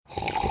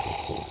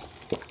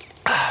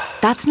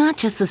That's not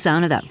just the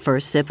sound of that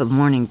first sip of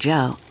Morning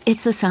Joe.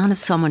 It's the sound of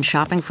someone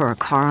shopping for a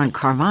car on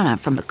Carvana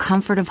from the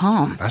comfort of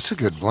home. That's a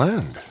good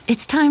blend.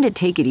 It's time to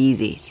take it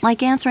easy,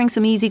 like answering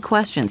some easy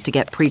questions to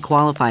get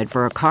pre-qualified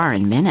for a car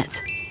in minutes.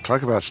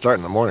 Talk about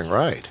starting the morning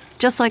right.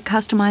 Just like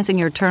customizing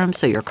your terms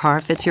so your car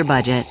fits your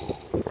budget.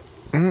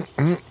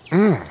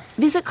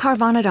 Visit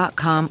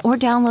Carvana.com or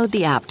download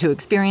the app to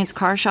experience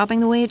car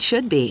shopping the way it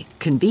should be.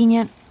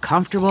 Convenient,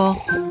 comfortable.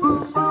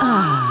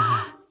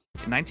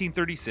 In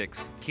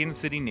 1936, Kansas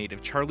City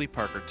native Charlie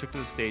Parker took to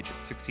the stage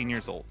at 16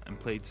 years old and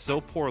played so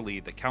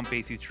poorly that Count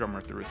Basie's drummer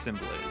threw a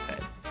cymbal at his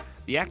head.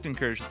 The act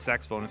encouraged the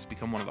saxophonist to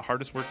become one of the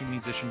hardest working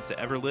musicians to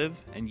ever live,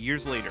 and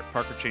years later,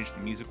 Parker changed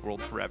the music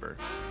world forever.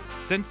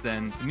 Since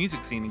then, the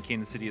music scene in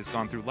Kansas City has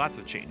gone through lots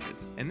of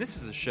changes, and this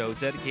is a show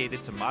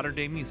dedicated to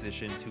modern-day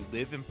musicians who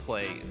live and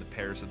play in the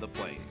Pairs of the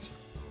Plains.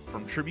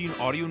 From Tribune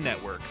Audio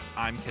Network,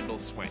 I'm Kendall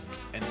Swank,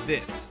 and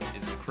this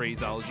is the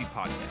Crazology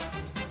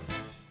Podcast.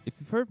 If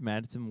you've heard of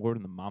Madisen Ward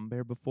and the Mama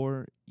Bear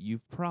before,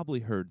 you've probably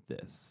heard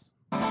this.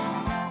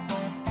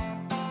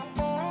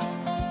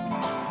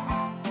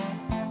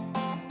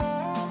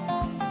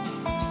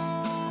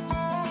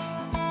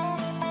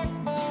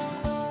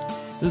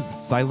 This is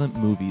Silent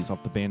Movies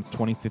off the band's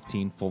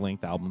 2015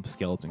 full-length album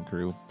Skeleton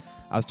Crew.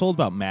 I was told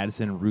about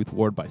Madisen and Ruth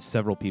Ward by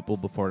several people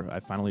before I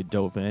finally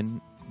dove in.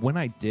 When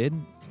I did,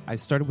 I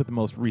started with the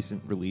most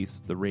recent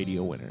release, The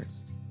Radio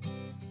Winners.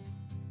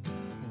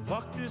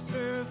 Walk this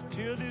earth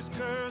till this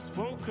curse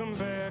won't come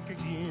back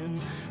again.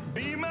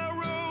 Be my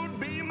road,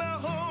 be my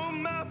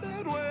home, my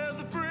bad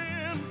weather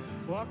friend.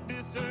 Walk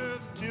this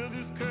earth till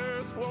this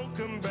curse won't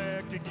come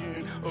back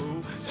again.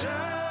 Oh, child,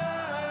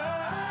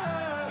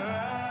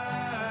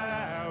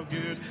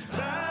 goodbye,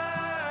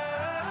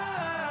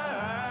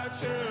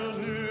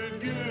 childhood,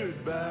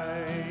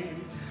 goodbye.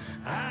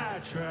 I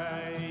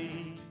tried.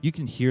 You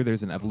can hear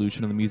there's an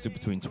evolution of the music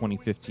between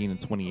 2015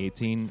 and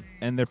 2018,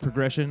 and their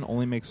progression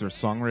only makes their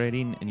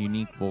songwriting and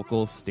unique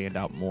vocals stand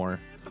out more.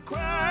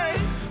 Cry,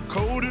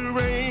 colder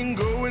rain,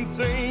 go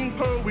insane,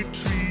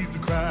 poetry's a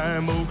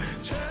crime. Oh,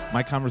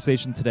 My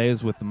conversation today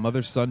is with the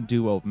mother-son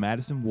duo of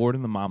Madisen Ward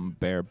and the Mama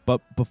Bear, but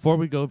before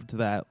we go to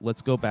that,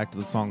 let's go back to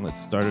the song that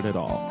started it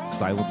all,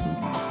 Silent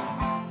Movies.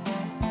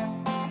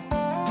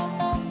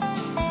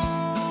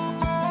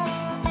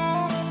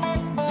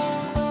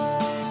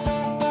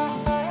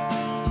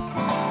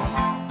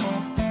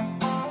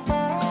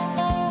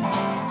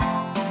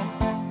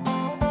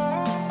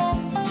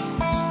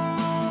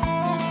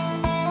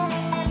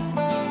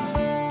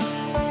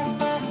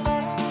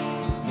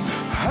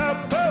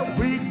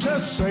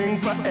 Sing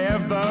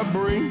forever,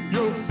 bring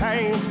your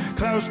pains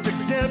close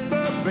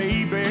together,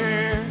 baby.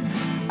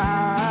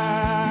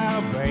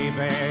 Ah,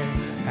 baby,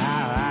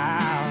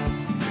 ah.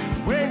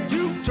 When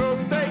you talk,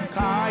 they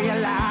call you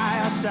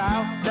liar,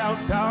 shout,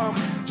 don't,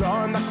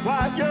 join the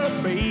choir,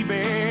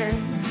 baby.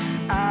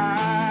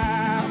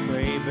 Ah,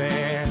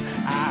 baby,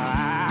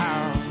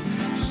 ah.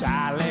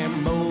 Silent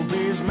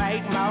movies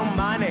make more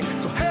money,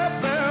 so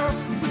help them,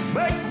 we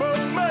make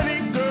more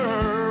money,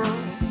 girl.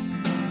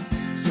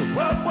 So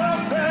what,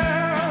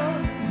 girl?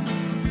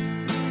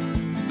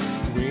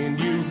 When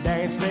you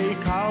dance, they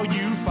call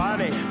you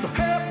funny. So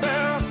help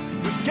them,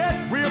 we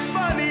get real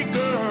funny,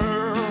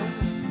 girl.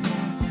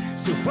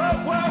 So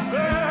what,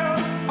 girl?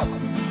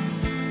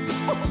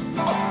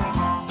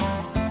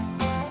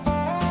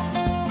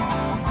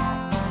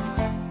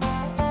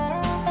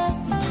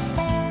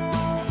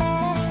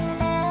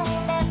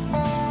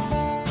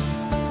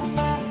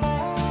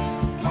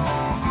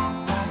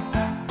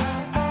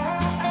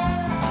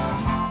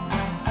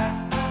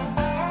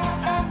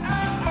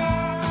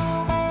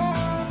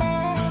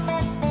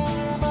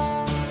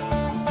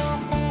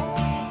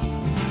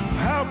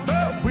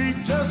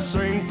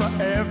 Sing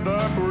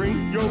forever,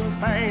 bring your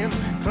hands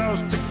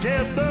close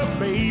together,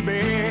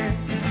 baby.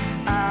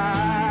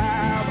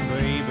 Ah,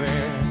 baby,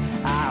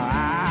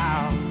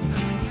 ah.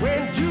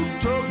 When you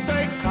talk,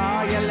 they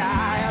call you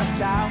liar,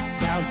 shout,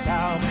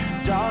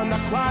 join the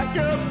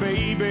choir,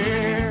 baby.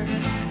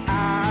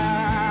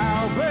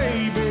 Ah,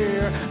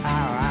 baby,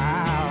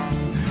 ah.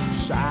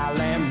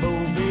 Silent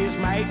movies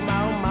make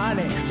more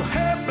money, so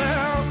help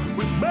out,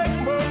 we make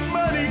more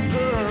money,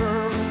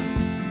 girl.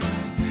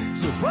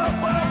 So what,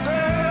 girl?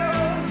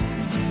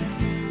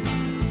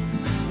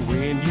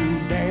 When you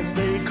dance,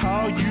 they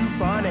call you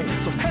funny.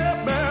 So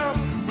help out,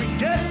 we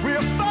get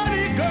real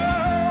funny,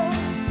 girl.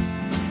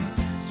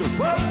 So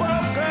what,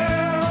 girl?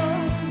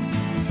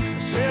 I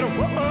said,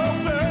 what,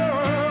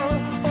 girl?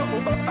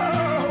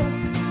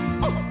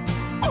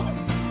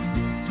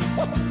 So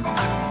what?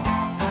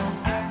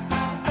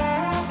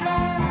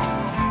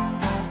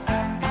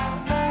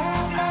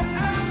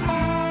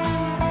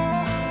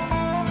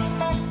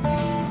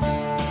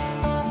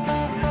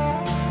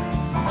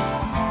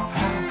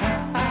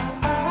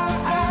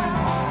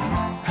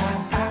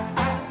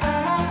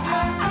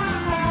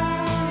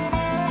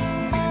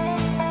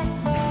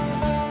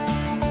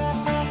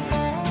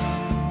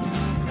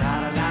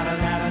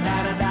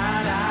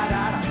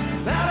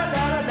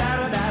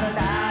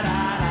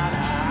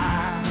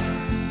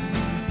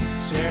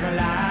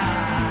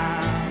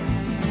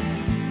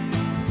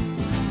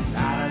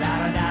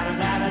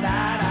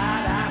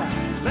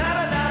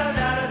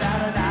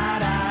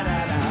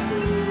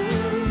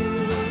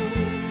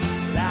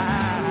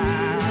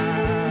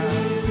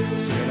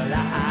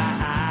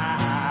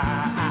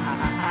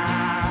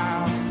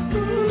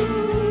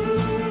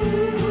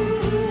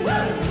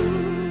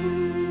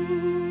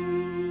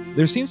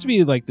 There seems to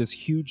be like this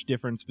huge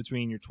difference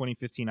between your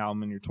 2015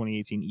 album and your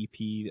 2018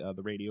 EP,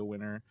 the radio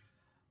winner.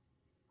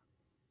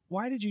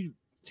 Why did you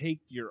take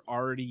your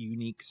already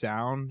unique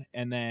sound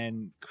and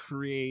then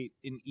create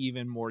an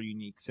even more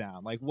unique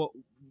sound? Like,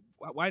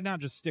 why not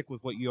just stick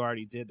with what you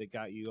already did that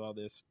got you all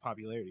this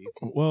popularity?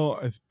 Well,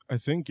 I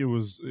think it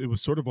was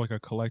sort of like a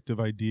collective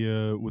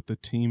idea with the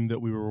team that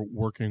we were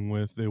working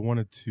with. They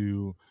wanted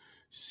to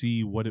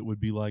see what it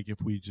would be like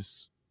if we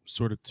just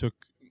sort of took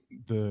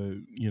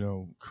the,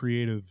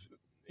 creative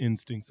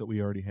instincts that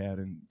we already had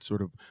and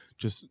sort of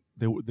just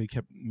they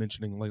kept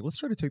mentioning, like, let's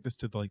try to take this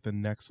to like the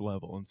next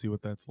level and see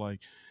what that's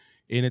like.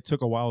 And it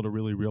took a while to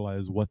really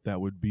realize what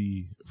that would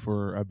be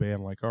for a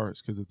band like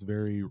ours, because it's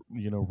very,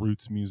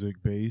 roots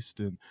music based,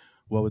 and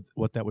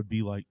what that would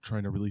be like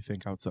trying to really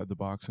think outside the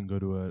box and go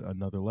to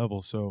another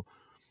level. So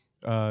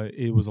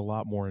it was a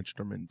lot more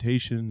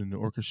instrumentation and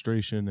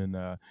orchestration, and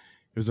it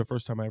was the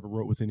first time I ever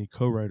wrote with any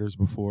co-writers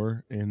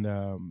before.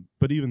 And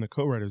but even the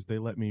co-writers, they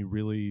let me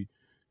really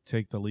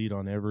take the lead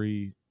on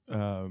every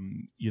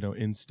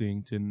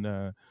instinct,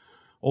 and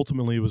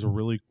ultimately, it was a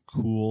really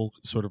cool,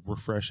 sort of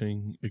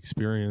refreshing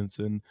experience.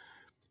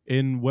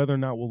 And whether or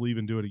not we'll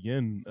even do it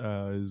again,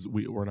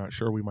 we're not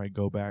sure. We might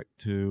go back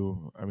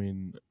to,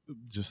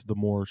 just the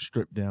more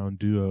stripped down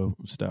duo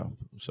stuff.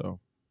 So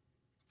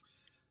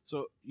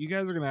you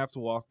guys are going to have to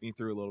walk me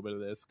through a little bit of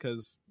this,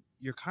 because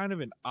you're kind of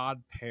an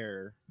odd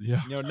pair.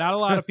 Yeah. Not a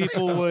lot of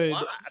people would.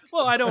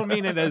 Well, I don't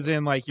mean it as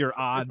in like you're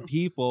odd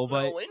people,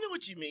 but no, I know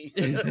what you mean.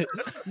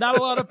 Not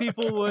a lot of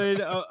people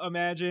would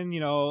imagine,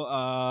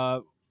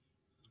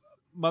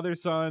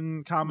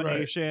 mother-son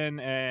combination.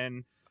 Right.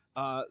 And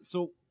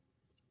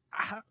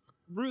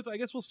Ruth, I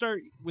guess we'll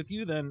start with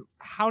you then.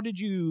 How did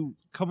you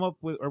come up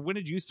with, or when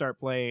did you start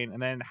playing,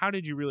 and then how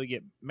did you really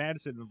get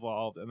Madisen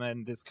involved, and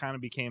then this kind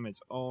of became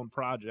its own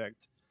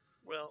project?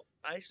 Well,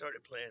 I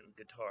started playing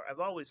guitar.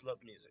 I've always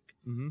loved music,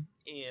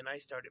 and I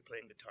started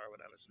playing guitar when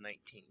I was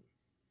 19,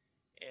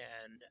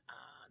 and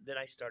then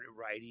I started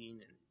writing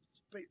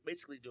and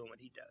basically doing what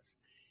he does,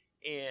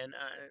 and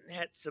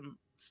had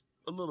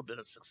a little bit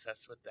of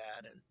success with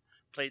that, and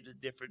played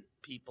with different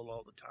people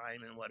all the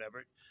time and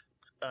whatever.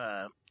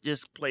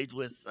 Just played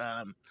with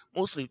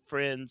mostly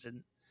friends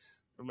and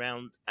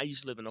around. I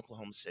used to live in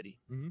Oklahoma City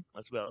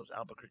as well as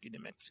Albuquerque,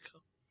 New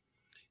Mexico.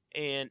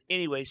 And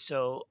anyway,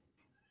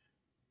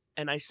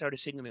 and I started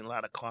singing in a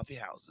lot of coffee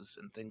houses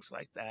and things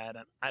like that.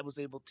 And I was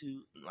able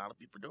to, a lot of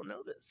people don't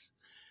know this,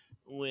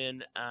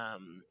 when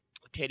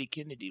Teddy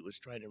Kennedy was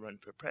trying to run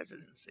for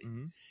presidency.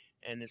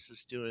 And this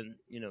is during,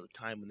 the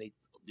time when they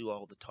do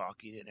all the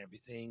talking and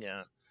everything.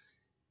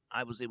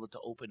 I was able to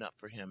open up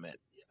for him at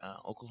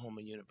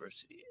Oklahoma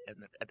University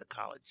at the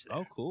college there.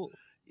 Oh, cool.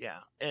 Yeah,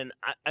 and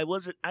I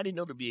didn't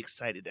know to be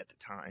excited at the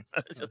time.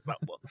 I just thought,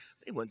 well,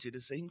 they want you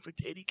to sing for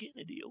Teddy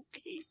Kennedy,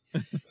 okay.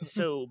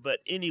 So, but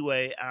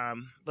anyway,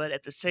 but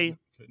at the same...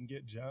 Couldn't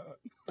get John.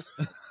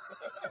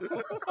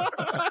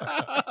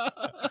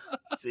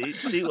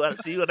 See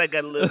what I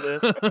got to live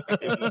with?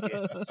 Couldn't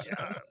get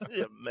John.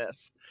 You're a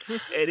mess.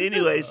 And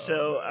anyway,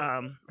 so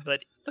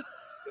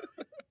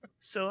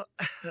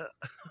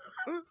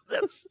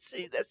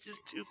that's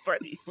just too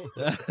funny.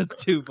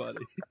 That's too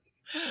funny.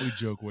 We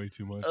joke way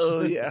too much.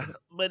 Oh yeah.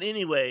 But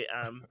anyway,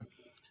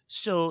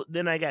 so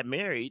then I got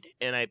married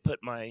and I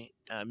put my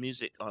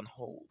music on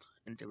hold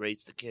and to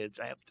raise the kids.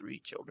 I have 3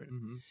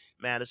 children.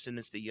 Madisen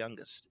is the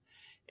youngest,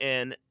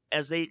 and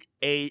as they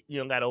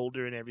got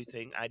older and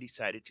everything, I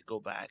decided to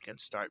go back and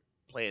start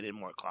playing in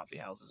more coffee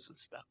houses and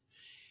stuff.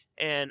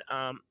 And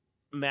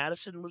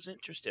Madisen was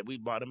interested. We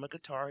bought him a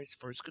guitar, his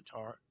first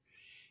guitar.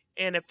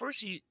 And at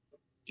first he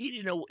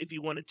didn't know if he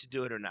wanted to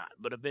do it or not.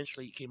 But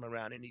eventually he came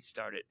around and he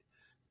started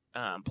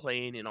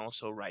playing and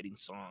also writing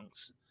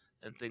songs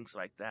and things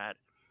like that.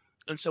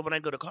 And so when I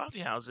go to coffee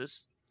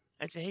houses,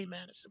 I say, hey,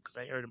 Madisen, because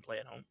I heard him play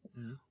at home,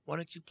 why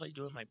don't you play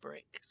during my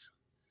breaks?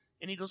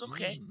 And he goes,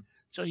 okay.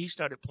 So he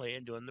started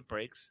playing during the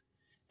breaks.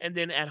 And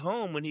then at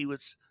home when he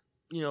was,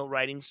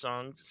 writing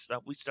songs and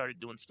stuff, we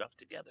started doing stuff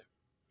together.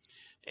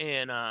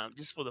 And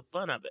just for the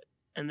fun of it.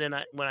 And then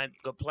when I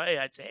go play,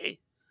 I'd say, hey,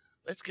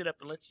 let's get up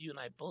and let you and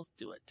I both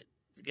do it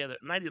together.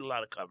 And I did a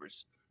lot of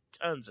covers,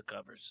 tons of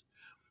covers.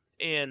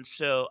 And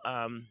so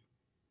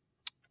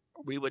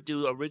we would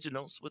do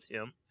originals with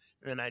him,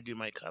 and then I do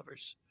my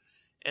covers.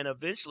 And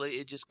eventually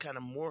it just kind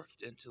of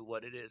morphed into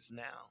what it is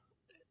now,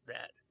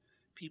 that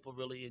people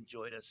really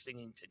enjoyed us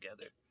singing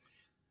together.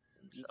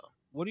 And so,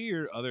 what do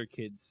your other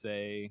kids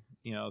say,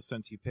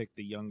 since you picked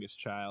the youngest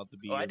child to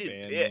be your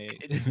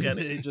bandmate?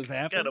 It just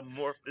happened. Kind of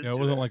morphed into it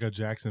wasn't like a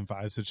Jackson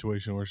 5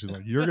 situation where she's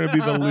like, you're going to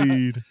be the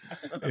lead.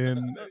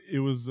 And it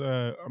was,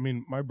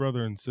 my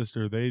brother and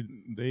sister, they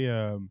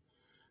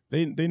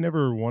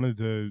never wanted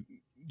to,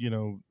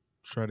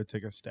 try to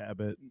take a stab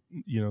at,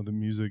 the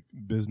music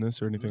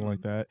business or anything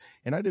like that.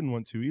 And I didn't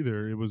want to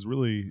either. It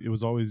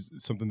was always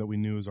something that we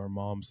knew as our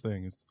mom's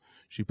thing.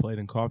 She played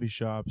in coffee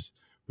shops.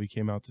 We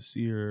came out to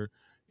see her,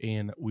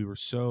 and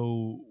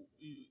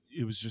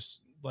it was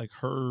just like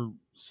her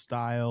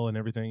style and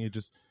everything. It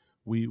just,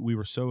 we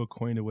were so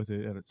acquainted with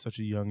it at such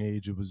a young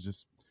age.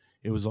 It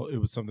it was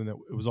something that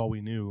it was all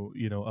we knew,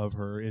 of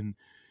her. And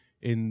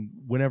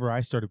whenever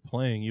I started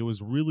playing, it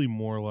was really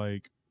more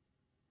like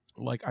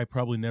I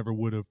probably never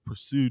would have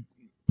pursued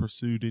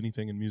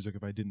anything in music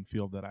if I didn't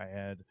feel that I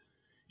had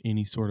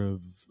any sort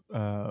of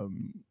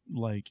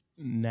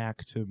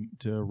knack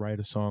to write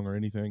a song or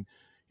anything.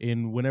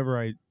 And whenever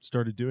I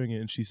started doing it,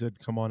 and she said,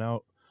 "Come on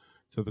out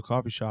to the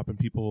coffee shop," and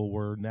people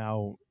were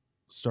now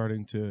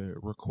starting to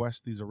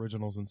request these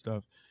originals and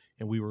stuff,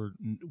 and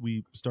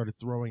we started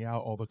throwing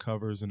out all the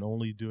covers and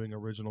only doing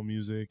original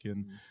music,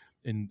 and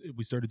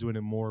we started doing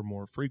it more and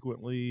more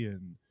frequently,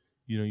 and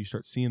you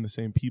start seeing the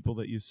same people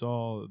that you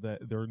saw,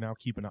 that they're now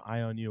keeping an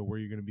eye on you, where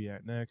you're going to be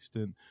at next,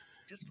 and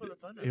just for the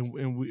fun of it.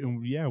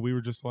 And we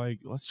were just like,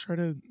 let's try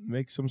to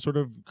make some sort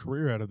of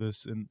career out of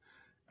this. And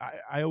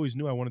I always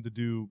knew I wanted to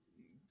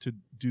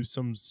do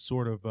some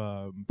sort of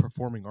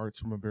performing arts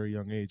from a very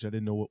young age. I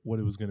didn't know what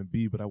it was going to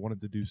be, but I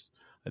wanted to do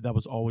that.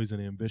 Was always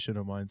an ambition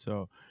of mine.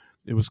 So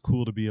it was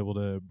cool to be able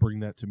to bring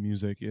that to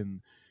music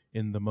in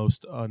the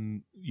most a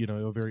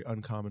very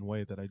uncommon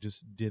way, that I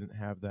just didn't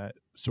have that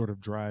sort of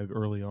drive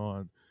early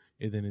on,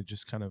 and then it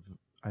just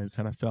I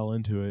kind of fell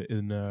into it.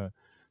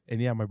 And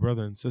yeah, my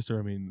brother and sister,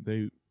 I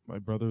mean, my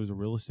brother is a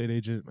real estate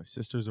agent, my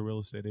sister's a real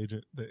estate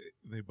agent.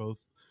 They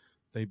both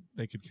they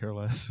could care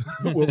less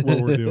what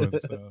we're doing.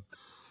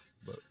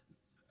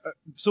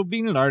 So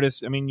being an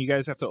artist, I mean, you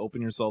guys have to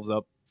open yourselves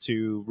up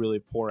to really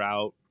pour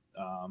out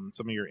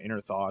some of your inner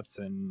thoughts.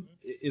 And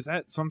is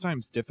that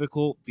sometimes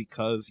difficult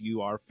because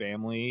you are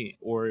family,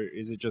 or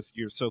is it just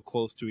you're so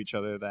close to each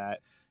other that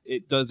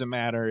it doesn't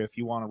matter if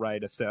you want to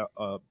write a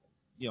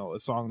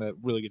song that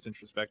really gets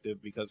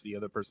introspective because the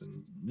other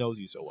person knows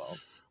you so well?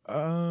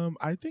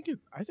 I think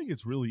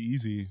it's really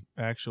easy,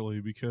 actually,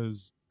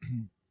 because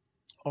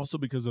also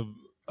because of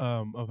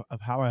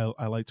how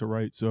I like to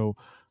write. So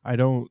I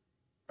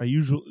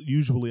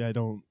usually I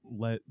don't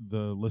let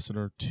the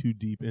listener too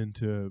deep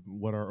into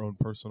what our own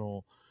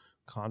personal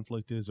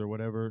conflict is or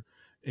whatever.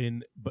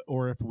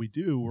 Or if we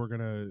do,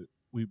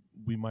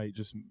 we might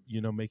just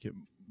make it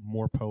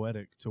more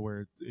poetic to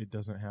where it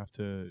doesn't have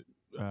to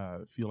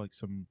feel like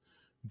some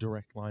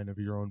direct line of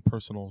your own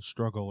personal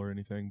struggle or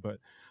anything. But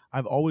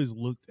I've always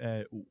looked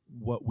at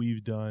what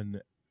we've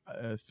done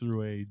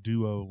through a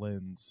duo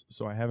lens.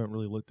 So I haven't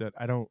really looked at,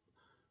 I don't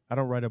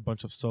write a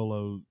bunch of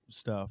solo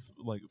stuff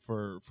like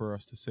for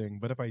us to sing.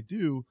 But if I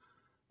do,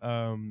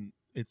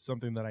 it's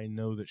something that I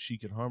know that she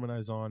can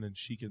harmonize on, and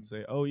she can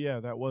say, "Oh yeah,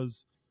 that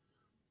was,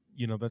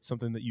 that's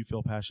something that you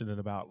feel passionate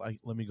about. Like,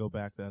 let me go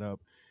back that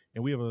up."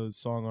 And we have a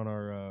song on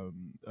our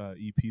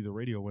EP, The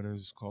Radio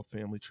Winners, called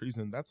Family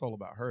Treason. That's all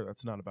about her.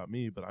 That's not about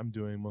me, but I'm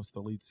doing most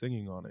of the lead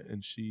singing on it.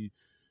 And she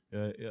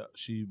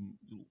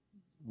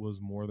was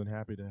more than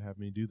happy to have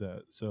me do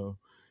that. So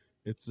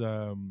it's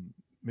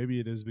maybe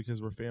it is because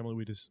we're family.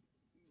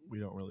 We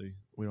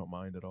don't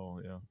mind at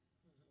all. Yeah.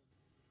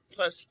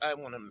 Plus, I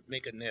want to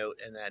make a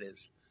note, and that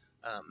is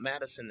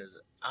Madisen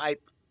I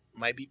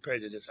might be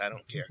prejudiced, I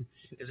don't care,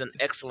 is an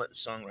excellent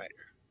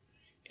songwriter.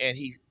 And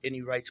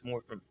he writes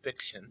more from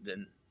fiction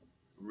than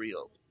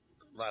real,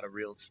 a lot of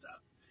real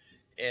stuff.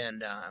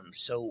 And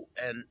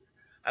and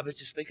I was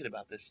just thinking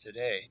about this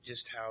today,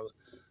 just how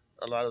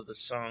a lot of the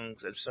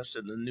songs,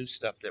 especially the new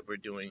stuff that we're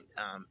doing,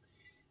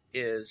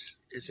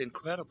 is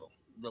incredible.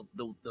 The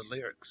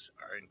lyrics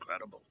are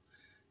incredible,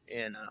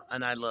 and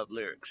I love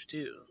lyrics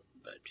too.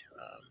 But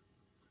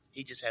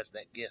he just has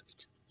that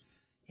gift.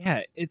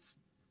 Yeah, it's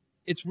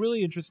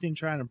really interesting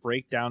trying to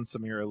break down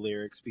some of your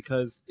lyrics,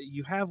 because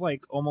you have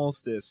like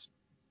almost this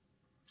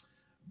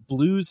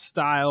blues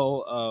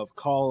style of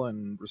call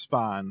and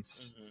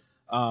response,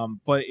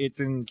 but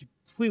it's in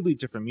completely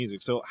different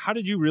music. So how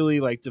did you really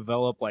like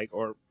develop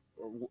or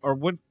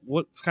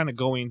what's kind of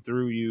going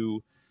through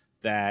you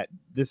that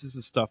this is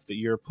the stuff that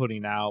you're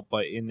putting out,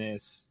 but in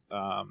this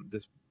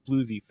this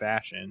bluesy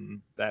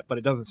fashion, but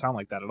it doesn't sound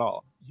like that at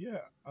all?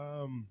 Yeah,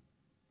 I'm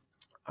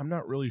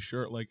not really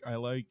sure.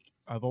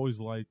 I've always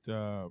liked,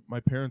 my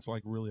parents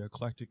like really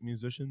eclectic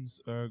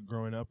musicians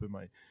growing up, and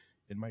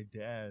my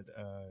dad,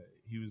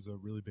 he was a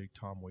really big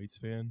Tom Waits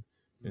fan,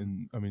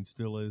 and I mean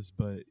still is,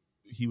 but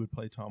he would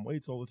play Tom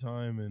Waits all the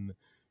time, and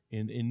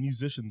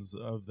musicians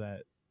of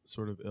that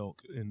sort of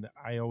ilk. And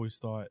I always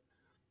thought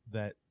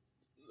that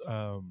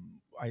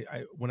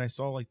I when I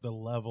saw like the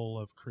level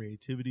of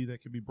creativity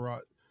that could be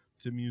brought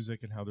to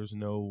music, and how there's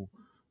no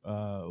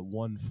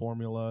one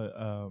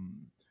formula,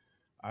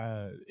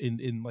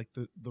 in like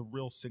the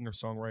real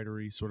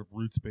singer-songwritery sort of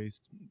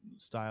roots-based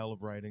style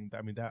of writing,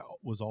 I mean, that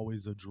was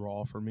always a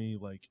draw for me.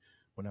 Like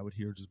when I would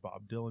hear just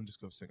Bob Dylan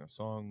just go sing a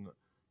song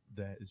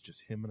that is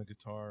just him and a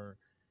guitar,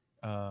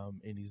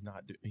 and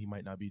he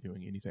might not be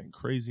doing anything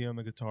crazy on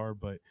the guitar,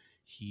 but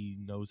he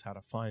knows how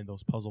to find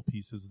those puzzle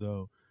pieces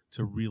though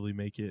to really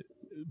make it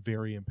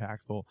very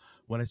impactful.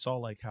 When I saw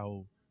like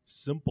how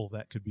simple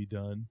that could be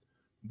done,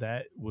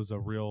 that was a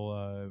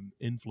real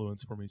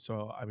influence for me.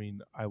 So I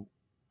mean,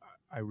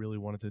 I really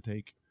wanted to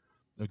take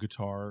a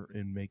guitar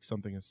and make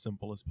something as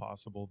simple as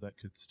possible that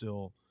could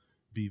still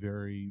be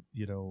very,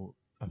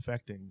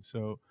 affecting.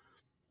 So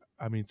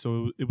I mean,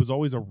 so it was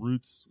always a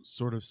roots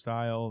sort of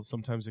style.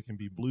 Sometimes it can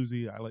be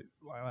bluesy.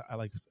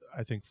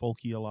 I think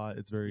folky a lot.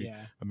 It's very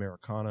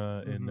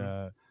Americana,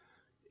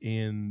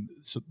 and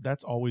so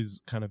that's always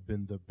kind of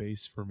been the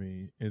base for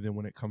me. And then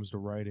when it comes to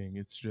writing,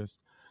 it's just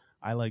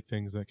I like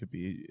things that could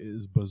be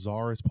as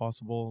bizarre as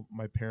possible.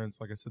 My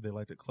parents, like I said, they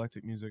liked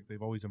eclectic music.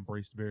 They've always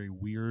embraced very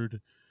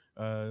weird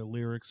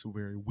lyrics,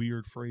 very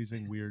weird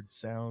phrasing, weird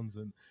sounds,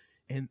 and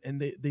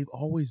they've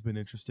always been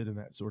interested in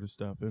that sort of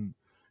stuff. And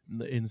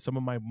in some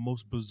of my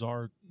most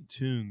bizarre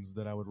tunes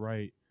that I would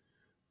write,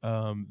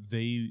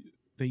 they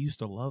used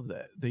to love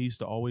that. They used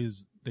to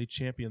they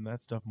champion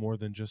that stuff more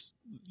than just,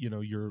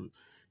 you're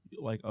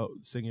like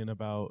singing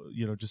about,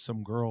 just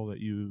some girl that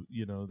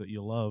that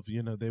you love.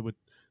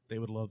 They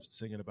would love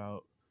singing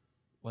about,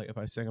 like, if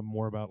I sang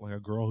more about like a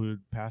girl who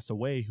had passed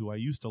away, who I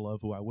used to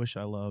love, who I wish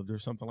I loved, or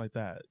something like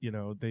that.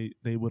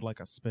 They would like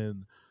a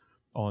spin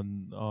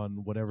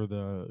on whatever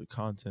the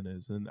content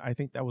is. And I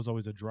think that was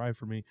always a drive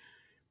for me.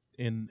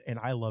 And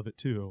I love it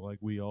too. Like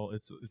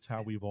it's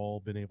how we've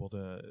all been able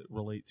to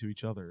relate to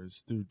each other,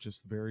 is through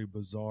just very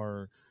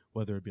bizarre,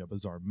 whether it be a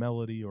bizarre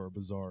melody or a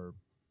bizarre,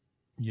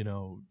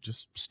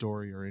 just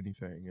story or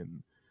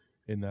anything.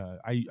 And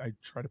I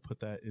try to put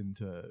that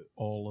into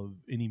all of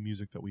any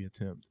music that we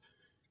attempt.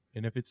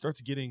 And if it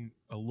starts getting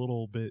a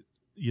little bit,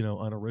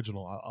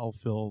 unoriginal,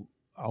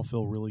 I'll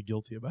feel really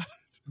guilty about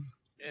it.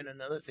 And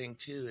another thing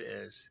too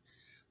is,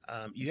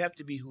 you have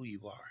to be who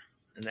you are,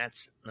 and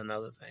that's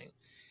another thing.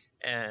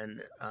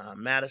 And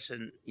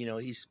Madisen,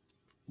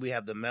 we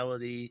have the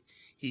melody,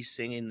 he's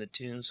singing the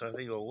tune. So I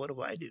think, well, what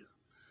do I do?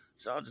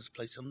 So I'll just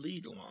play some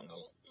lead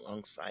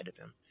alongside of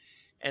him.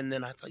 And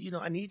then I thought,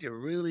 I need to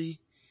really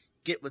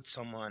get with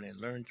someone and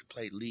learn to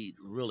play lead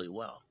really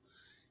well.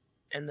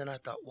 And then I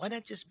thought, why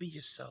not just be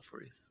yourself,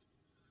 Ruth?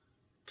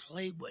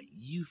 Play what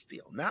you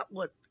feel, not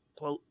what,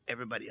 quote,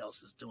 everybody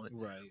else is doing,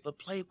 right? But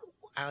play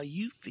how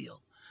you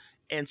feel.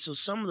 And so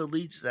some of the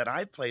leads that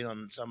I played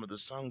on some of the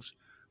songs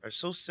are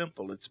so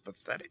simple, it's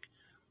pathetic,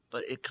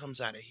 but it comes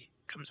out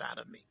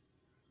of me.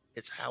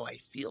 It's how I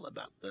feel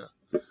about the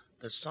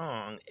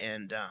song.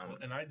 And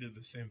and I did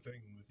the same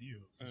thing with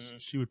you.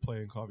 She would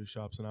play in coffee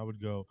shops, and I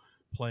would go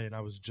play, and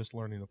I was just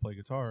learning to play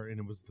guitar, and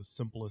it was the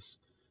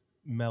simplest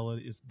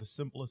melody, it's the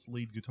simplest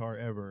lead guitar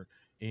ever,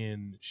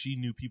 and she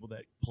knew people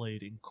that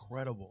played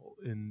incredible,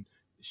 and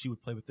she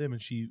would play with them,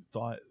 and she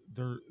thought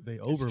they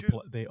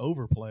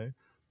overplay.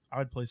 I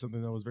would play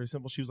something that was very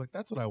simple. She was like,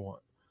 "That's what I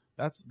want.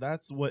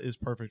 That's what is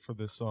perfect for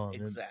this song."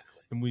 Exactly.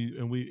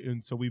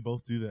 And so we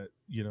both do that,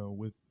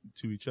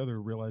 to each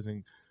other,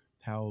 realizing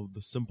how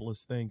the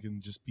simplest thing can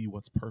just be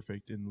what's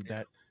perfect, and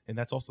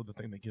that's also the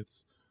thing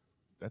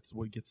that's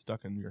what gets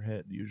stuck in your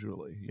head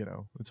usually.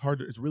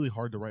 It's really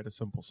hard to write a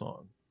simple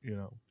song.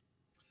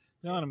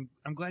 No, and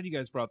I'm glad you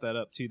guys brought that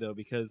up too, though,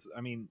 because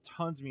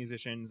tons of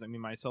musicians,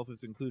 myself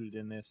is included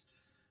in this,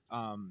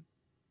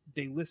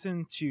 they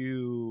listen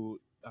to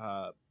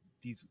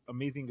these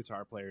amazing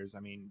guitar players.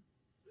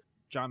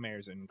 John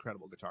Mayer's an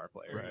incredible guitar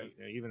player.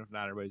 Right. Even if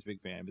not everybody's a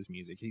big fan of his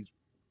music, he's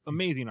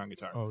amazing on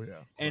guitar. Oh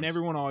yeah. And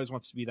everyone always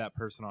wants to be that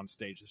person on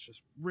stage that's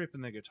just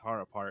ripping the guitar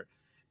apart.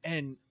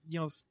 And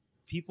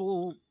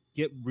people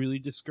get really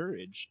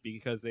discouraged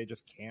because they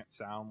just can't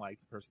sound like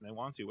the person they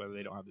want to, whether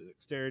they don't have the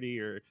dexterity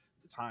or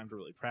the time to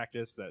really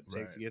practice that it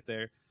takes to get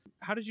there.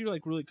 How did you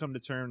really come to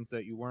terms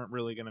that you weren't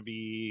really going to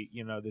be,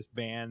 this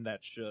band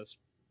that's just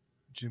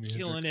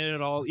killing it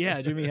at all?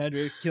 Yeah, Jimi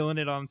Hendrix killing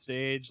it on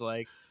stage.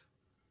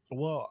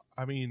 Well,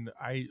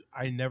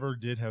 I never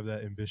did have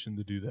that ambition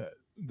to do that.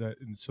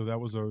 And so that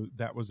was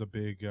a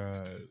big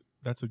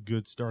that's a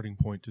good starting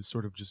point to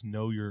sort of just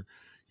know your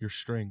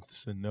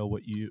strengths and know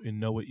what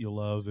you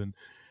love. And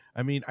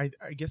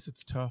I guess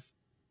it's tough.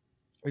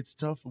 It's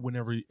tough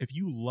if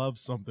you love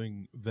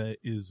something that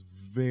is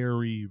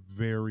very,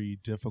 very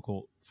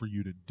difficult for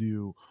you to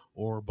do,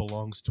 or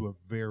belongs to a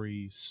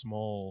very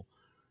small,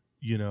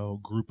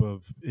 group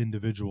of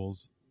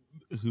individuals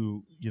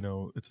who,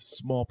 it's a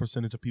small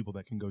percentage of people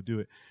that can go do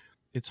it.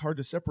 It's hard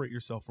to separate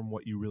yourself from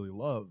what you really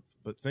love.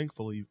 But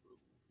thankfully,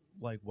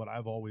 like, what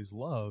I've always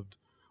loved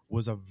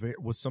was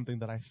something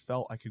that I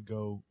felt I could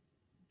go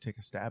take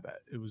a stab at.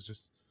 It was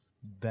just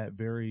that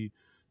very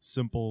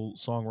simple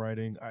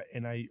songwriting.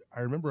 I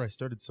remember I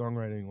started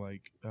songwriting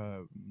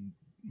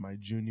my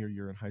junior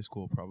year in high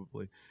school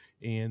probably,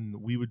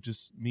 and we would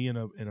just, me and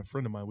a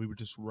friend of mine, we would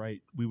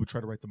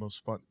try to write the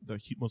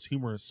most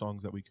humorous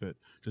songs that we could.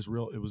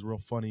 It was real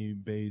funny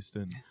based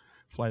and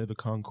Flight of the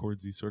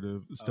Conchords-y sort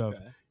of stuff.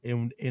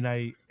 Okay. And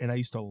I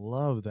used to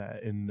love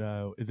that. And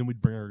then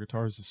we'd bring our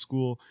guitars to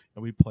school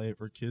and we'd play it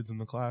for kids in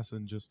the class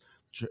and just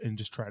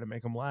try to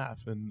make them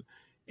laugh.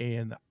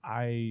 And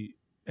I,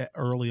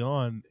 early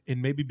on,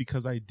 and maybe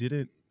because I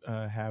didn't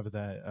have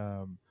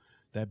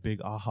that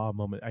big aha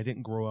moment, I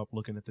didn't grow up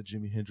looking at the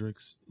Jimi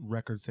Hendrix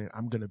record saying,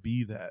 I'm going to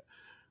be that.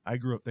 I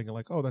grew up thinking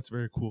like, oh, that's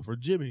very cool for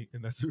Jimmy,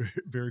 and that's very,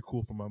 very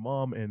cool for my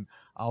mom, and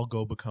I'll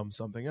go become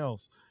something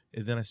else.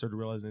 And then I started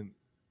realizing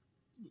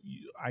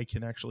I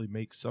can actually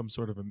make some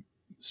sort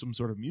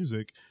of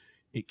music.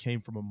 It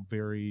came from a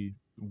very,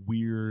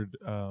 weird,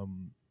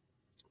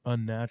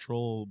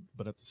 unnatural,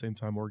 but at the same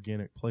time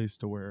organic place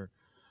to where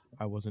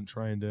I wasn't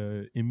trying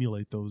to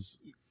emulate those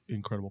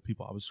incredible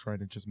people. I was trying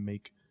to just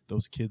make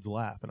those kids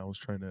laugh, and I was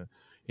trying to,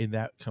 and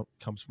that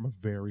comes from a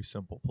very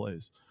simple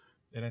place.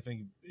 And I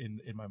think in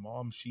my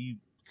mom, she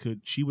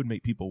would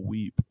make people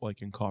weep,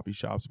 like in coffee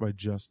shops, by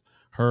just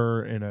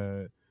her and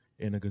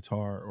a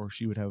guitar, or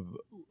she would have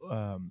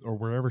or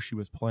wherever she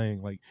was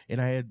playing, like.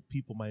 And I had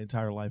people my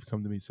entire life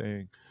come to me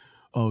saying,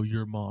 oh,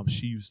 your mom,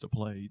 she used to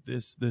play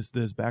this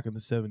back in the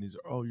 70s,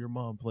 or oh, your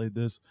mom played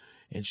this,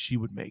 and she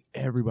would make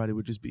everybody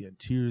would just be in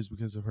tears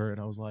because of her. And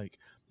I was like,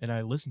 and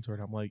I listened to her,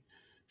 and I'm like,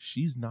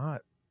 she's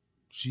not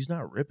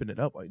ripping it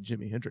up like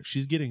Jimi Hendrix.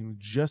 She's getting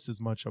just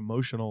as much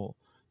emotional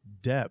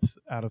depth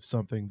out of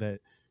something that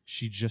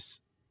she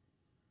just,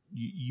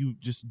 you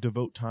just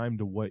devote time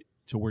to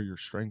where your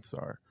strengths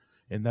are.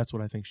 And that's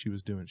what I think she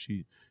was doing.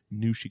 She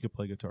knew she could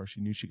play guitar.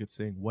 She knew she could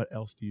sing. What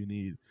else do you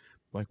need?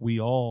 Like, we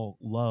all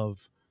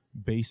love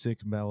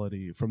basic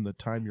melody. From the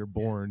time you're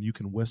born, you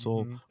can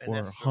whistle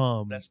or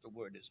hum. That's the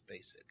word, is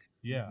basic.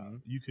 Yeah,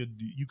 you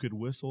could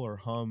whistle or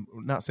hum.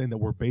 Not saying that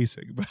we're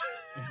basic, but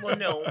well,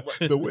 no,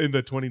 in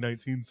the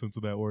 2019 sense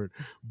of that word.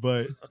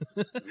 But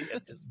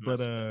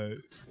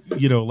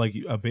you know, like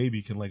a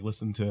baby can like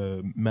listen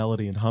to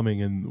melody and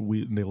humming,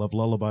 and they love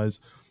lullabies.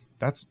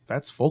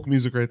 That's folk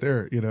music right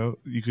there. You know,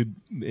 you could,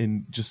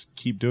 and just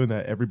keep doing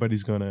that. Everybody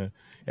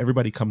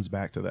comes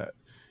back to that.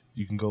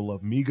 You can go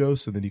love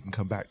Migos, and then you can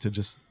come back to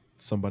just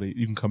somebody.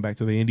 You can come back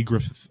to the Andy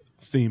Griffith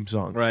theme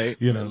song, right?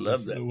 You know, I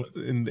love that,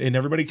 and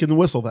everybody can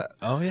whistle that.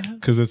 Oh yeah,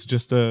 because it's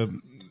just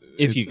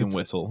if you can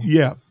whistle,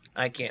 yeah.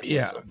 I can't.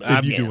 Yeah, whistle,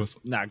 if you can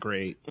whistle, not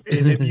great.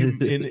 And if you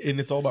and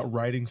it's all about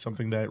writing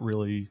something that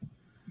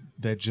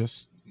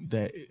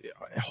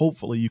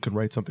hopefully you can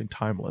write something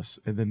timeless,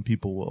 and then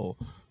people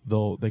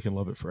they can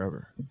love it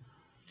forever.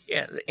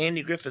 Yeah, the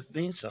Andy Griffith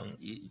theme song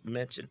you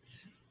mentioned,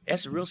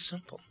 that's real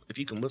simple. If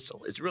you can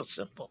whistle, it's real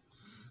simple.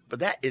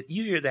 But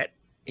you hear that,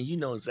 and you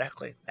know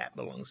exactly that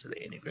belongs to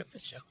the Andy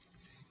Griffith show.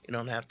 You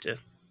don't have to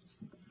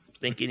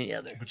think any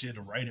other. But you had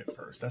to write it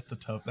first.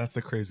 That's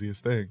the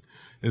craziest thing,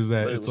 is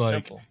that it's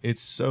like simple.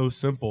 It's so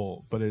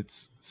simple, but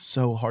it's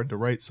so hard to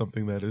write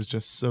something that is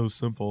just so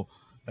simple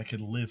that could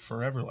live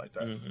forever like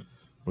that,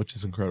 which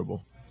is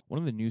incredible. One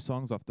of the new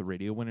songs off the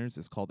Radio Winners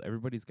is called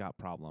Everybody's Got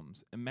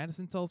Problems. And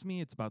Madisen tells me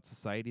it's about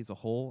society as a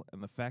whole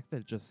and the fact that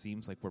it just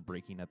seems like we're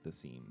breaking at the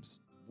seams.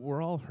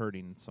 We're all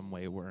hurting in some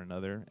way or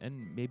another,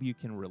 and maybe you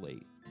can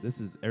relate. This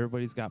is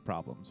Everybody's Got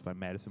Problems by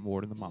Madisen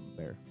Ward and the Mama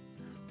Bear.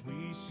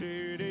 We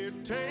sit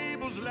at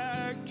tables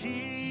like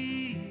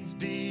kids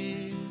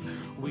did.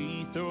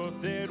 We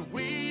thought that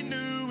we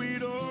knew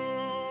it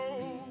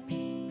all.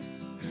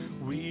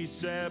 We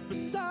sat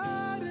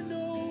beside an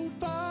old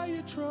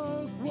fire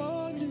truck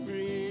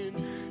wondering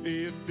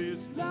if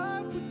this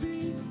life would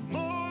be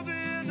more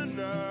than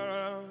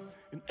enough.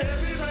 And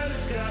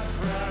everybody's got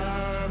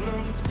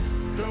problems,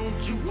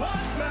 don't you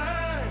want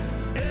mine?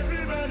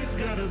 Everybody's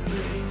got a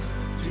place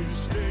to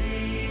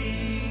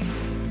stay.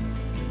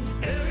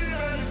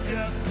 Everybody's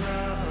got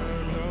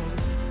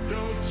problems,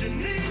 don't you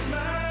need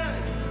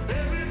mine?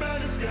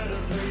 Everybody's got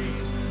a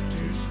place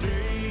to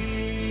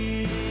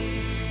stay.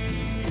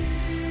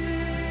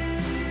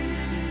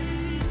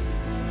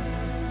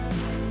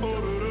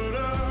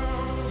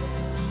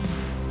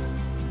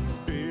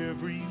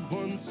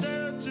 Everyone's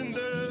searching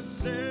the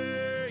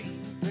same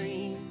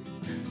thing,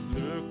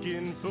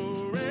 looking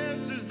for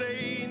answers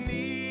they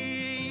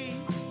need.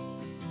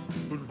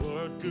 But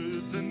what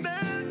good's an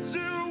answer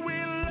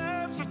when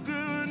life's a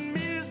good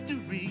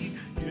mystery?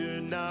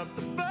 You're not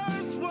the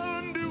first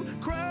one to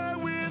cry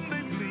when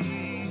they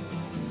bleed.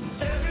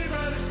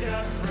 Everybody's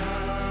got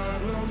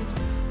problems,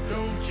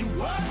 don't you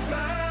want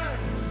mine?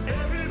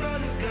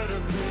 Everybody's got a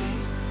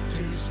place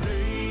to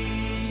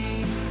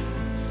stay.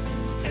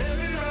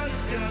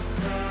 Everybody's got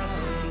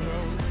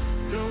problems,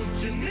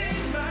 don't you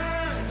need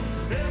mine?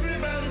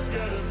 Everybody's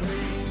got a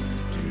place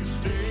to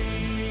stay.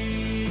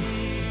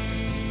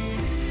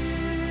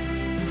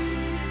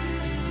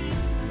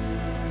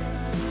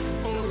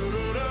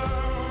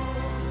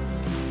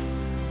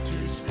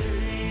 To stay.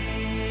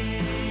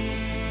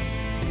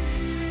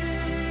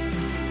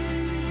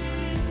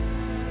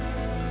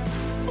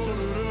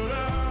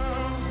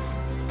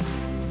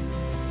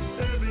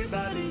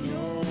 Everybody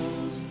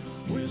knows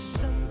we're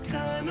some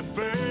kind of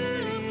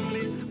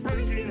family,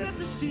 breaking at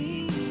the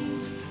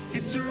seams.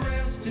 It's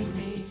arresting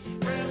me,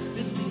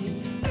 resting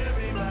me.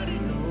 Everybody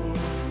knows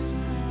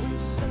we're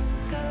some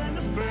kind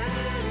of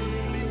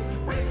family,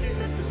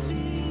 breaking at the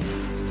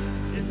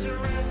seams. It's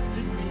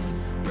arresting me,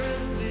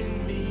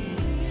 resting me.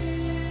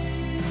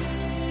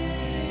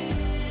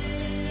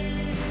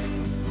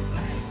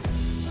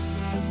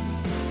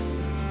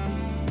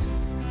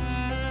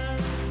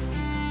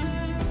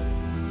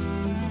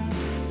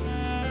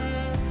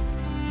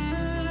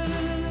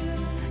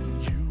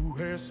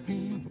 Ask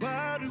me,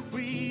 why do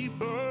we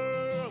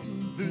bother?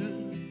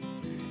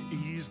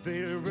 Is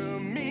there a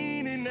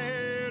meaning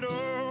at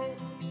all?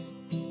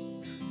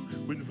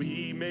 When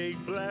we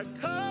make black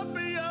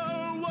coffee,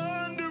 I'm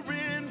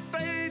wondering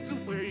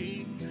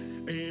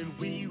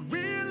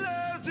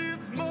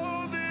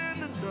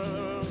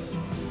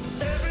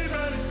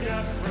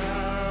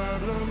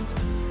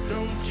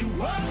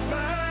what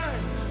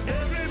mine.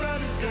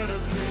 Everybody's got a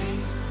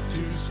place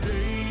to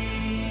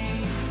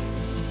stay.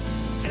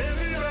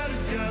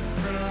 Everybody's got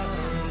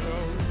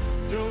problems.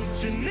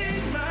 Don't you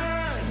need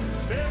mine?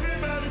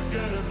 Everybody's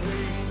got a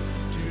place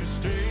to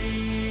stay.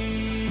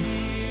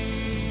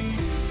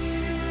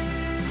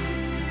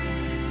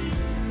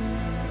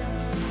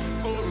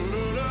 Oh,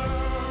 Lord,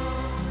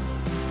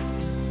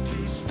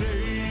 to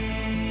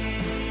stay.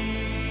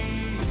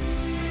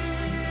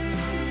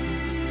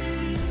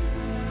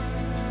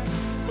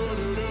 Oh,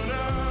 Lord,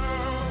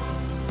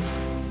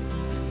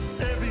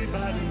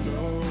 everybody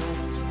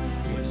knows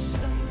we're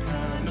some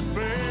kind of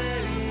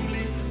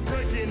family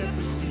breaking at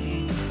the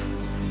seams.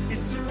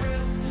 It's a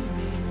rest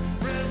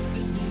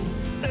in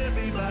me.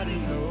 Everybody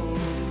knows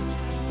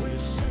we're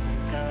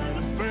some kind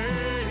of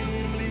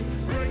family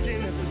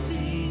breaking at the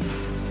seams.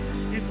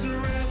 It's a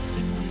rest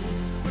in me,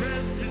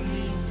 rest in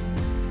me,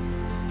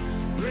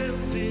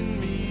 rest in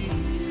me.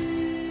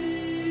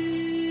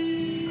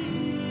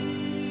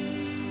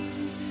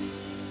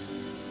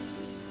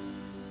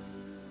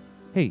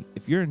 Hey,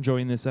 if you're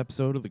enjoying this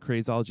episode of the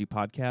Crazology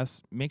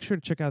Podcast, make sure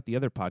to check out the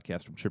other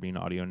podcasts from Tribune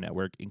Audio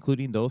Network,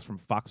 including those from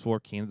Fox 4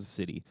 Kansas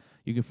City.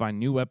 You can find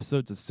new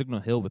episodes of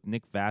Signal Hill with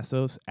Nick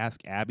Vassos, Ask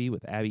Abby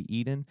with Abby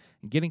Eden,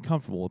 and Getting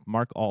Comfortable with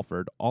Mark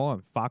Alford, all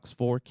on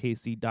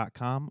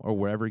fox4kc.com or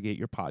wherever you get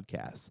your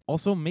podcasts.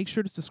 Also, make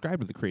sure to subscribe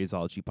to the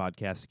Crazology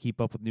Podcast to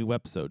keep up with new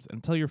episodes,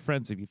 and tell your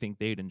friends if you think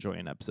they'd enjoy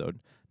an episode.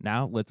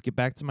 Now, let's get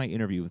back to my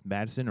interview with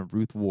Madisen and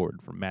Ruth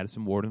Ward from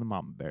Madisen Ward and the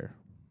Mama Bear.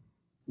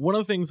 One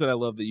of the things that I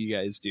love that you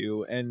guys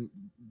do, and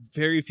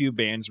very few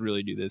bands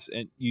really do this,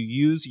 and you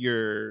use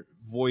your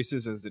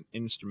voices as an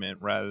instrument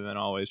rather than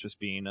always just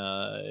being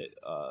a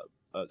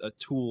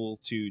tool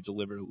to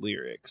deliver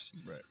lyrics.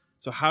 Right.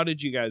 So how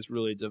did you guys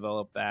really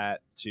develop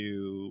that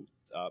to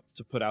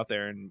put out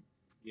there, and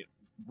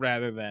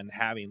rather than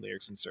having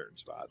lyrics in certain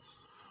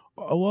spots?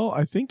 Well,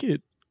 I think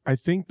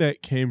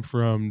that came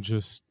from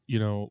just,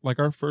 like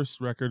our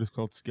first record is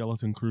called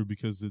Skeleton Crew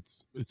because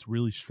it's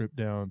really stripped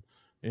down.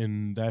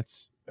 And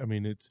that's,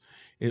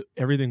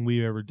 everything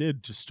we ever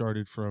did just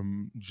started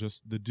from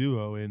just the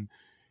duo, and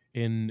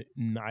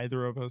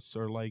neither of us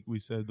are, like we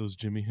said, those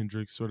Jimi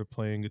Hendrix sort of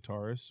playing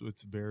guitarists.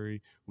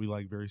 We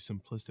like very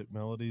simplistic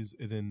melodies,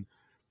 and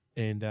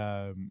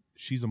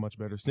she's a much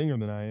better singer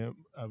than I am.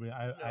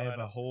 I have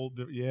a whole,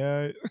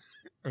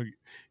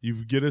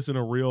 you get us in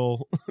a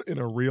real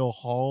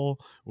hall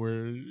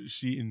where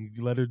and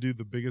let her do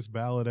the biggest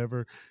ballad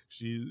ever.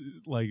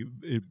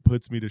 It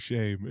puts me to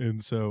shame.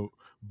 And so,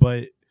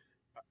 but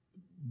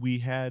we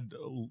had,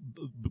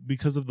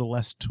 because of the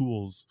less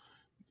tools,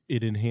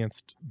 it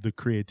enhanced the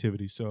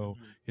creativity. So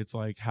it's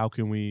like, how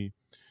can we,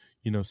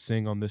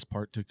 sing on this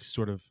part to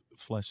sort of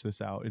flesh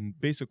this out? And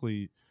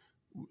basically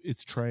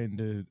it's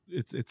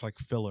like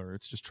filler.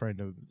 It's just trying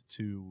to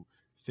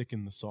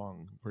thicken the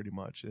song pretty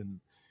much.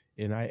 And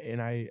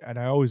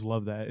I always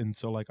love that. And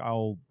so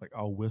I'll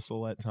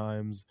whistle at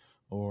times,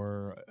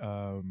 or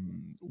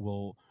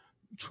we'll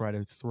try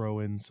to throw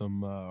in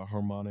some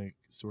harmonic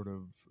sort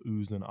of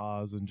oohs and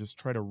ahs, and just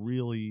try to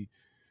really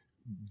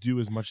do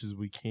as much as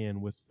we can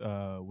with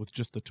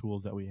just the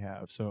tools that we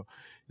have. So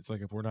it's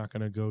like, if we're not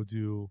going to go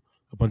do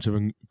a bunch of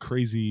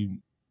crazy,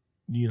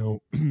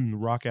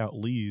 rock out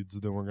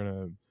leads, then we're going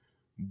to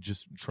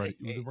just try.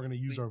 We're going to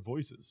use our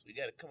voices. We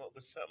got to come up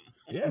with something.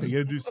 Yeah, you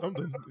got to do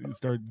something.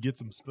 Get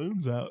some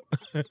spoons out.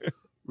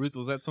 Ruth,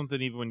 was that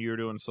something even when you were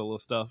doing solo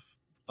stuff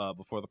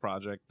before the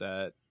project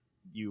that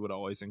you would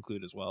always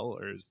include as well,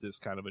 or is this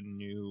kind of a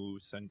new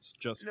sense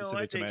just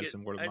specific to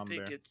Madisen Ward and Mama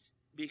Bear? I think it's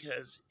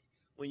because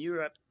when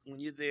you're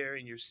there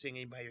and you're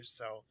singing by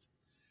yourself,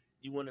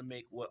 you want to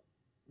make what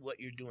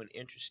you're doing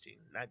interesting.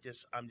 Not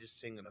just I'm just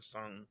singing a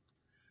song,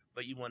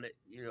 but you want to,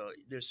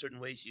 there's certain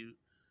ways you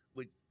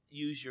would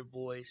use your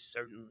voice,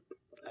 certain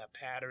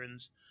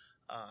patterns,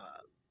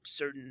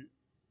 the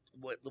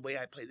way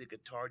I play the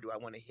guitar. Do I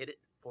want to hit it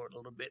for a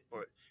little bit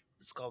for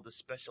it's called the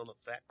special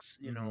effects,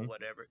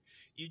 whatever.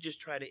 You just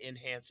try to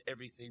enhance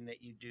everything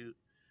that you do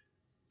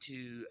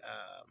to,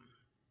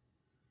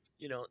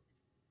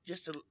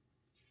 just to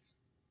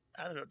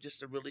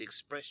really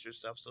express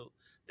yourself so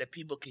that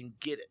people can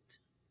get it.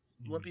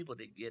 You want people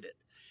to get it.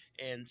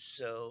 And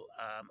so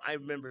I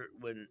remember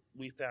when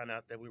we found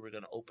out that we were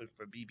going to open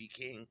for B.B.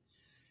 King,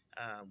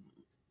 it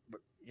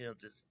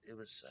was,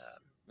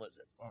 what was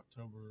it?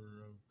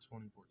 October of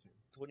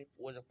 2014.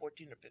 Was it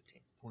 14 or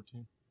 15?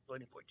 14.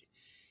 2014.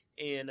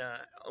 And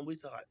we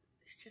thought,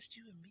 it's just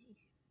you and me in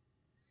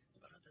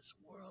front of this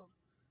world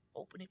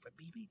opening for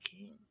B.B.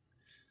 King.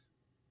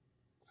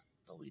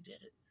 But we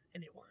did it,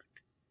 and it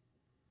worked.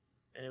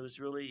 And it was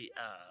really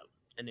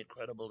an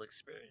incredible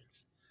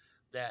experience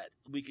that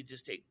we could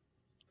just take,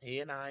 he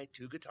and I,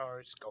 two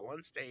guitars, go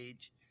on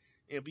stage.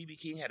 B.B.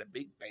 King had a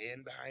big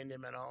band behind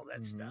him and all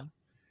that stuff.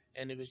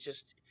 And it was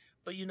just,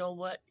 but you know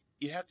what?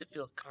 You have to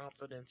feel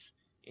confidence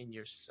in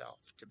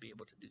yourself to be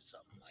able to do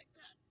something like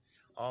that.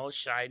 All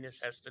shyness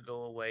has to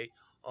go away.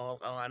 I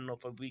don't know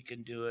if we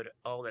can do it.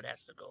 All that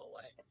has to go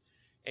away.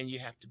 And you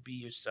have to be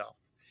yourself.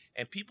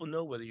 And people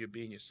know whether you're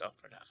being yourself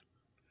or not.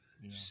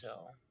 Yeah,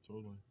 So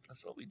totally.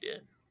 that's what we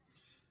did.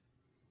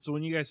 So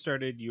when you guys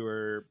started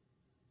your,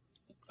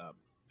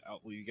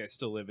 you guys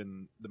still live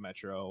in the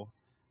metro.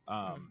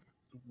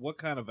 What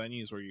kind of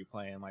venues were you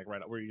playing? Like,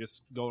 were you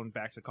just going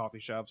back to coffee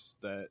shops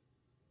that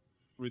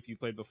Ruth you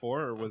played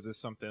before, or was this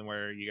something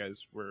where you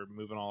guys were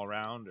moving all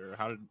around, or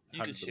how did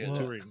the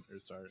touring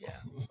start? Yeah.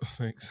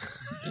 Thanks.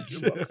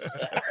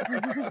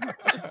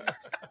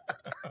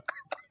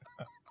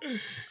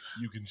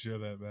 You can share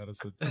that,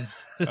 Madison.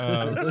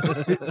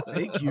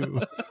 Thank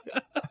you.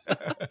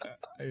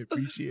 I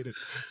appreciate it.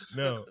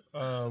 No,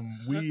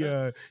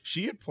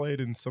 she had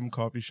played in some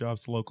coffee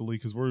shops locally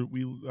because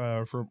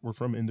we're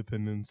from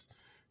Independence,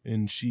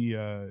 and she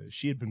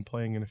had been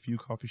playing in a few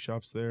coffee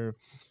shops there.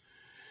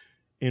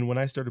 And when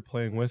I started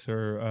playing with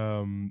her,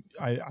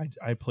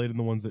 I played in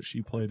the ones that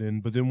she played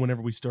in. But then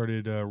whenever we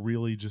started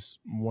really just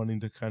wanting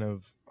to kind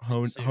of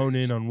hone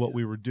in on what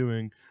we were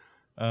doing,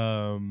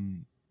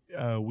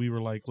 we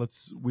were like,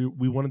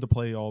 we wanted to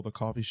play all the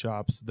coffee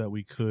shops that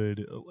we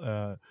could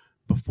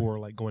before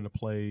like going to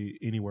play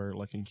anywhere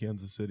like in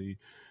Kansas City.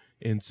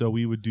 And so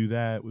we would do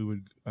that. We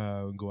would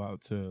go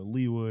out to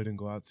Leawood and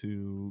go out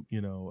to,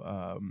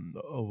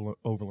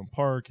 Overland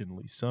Park and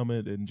Lee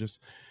Summit, and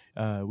just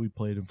we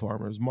played in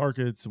farmers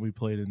markets, and we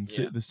played in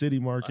the city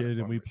market,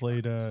 and we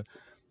played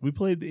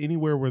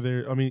anywhere where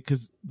there. I mean,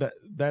 because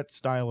that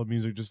style of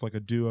music, just like a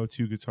duo,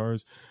 two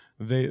guitars,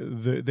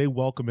 they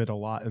welcome it a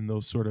lot in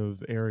those sort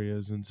of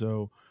areas. And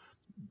so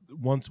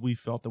once we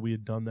felt that we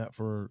had done that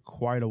for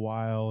quite a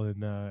while,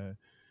 and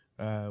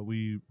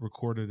we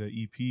recorded an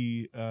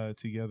EP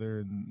together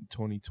in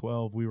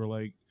 2012. We were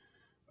like,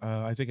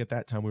 I think at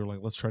that time we were like,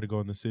 let's try to go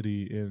in the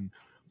city and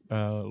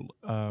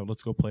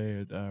let's go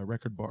play at a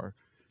record bar.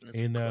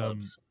 And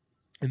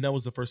that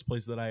was the first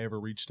place that I ever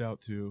reached out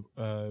to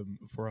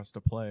for us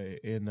to play.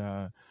 And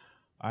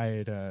I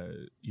had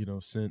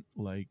sent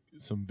like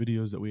some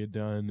videos that we had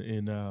done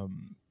in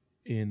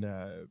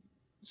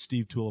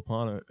Steve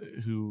Tulipana,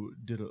 who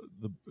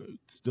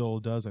still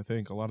does, I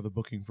think, a lot of the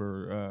booking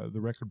for the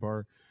record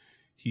bar.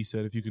 He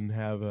said, if you can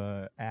have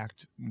a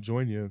act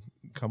join you,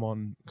 come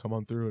on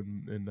through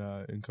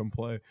and come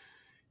play.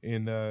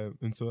 And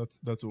so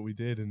that's what we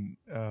did. And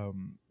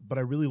but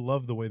I really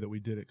loved the way that we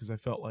did it, because I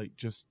felt like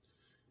just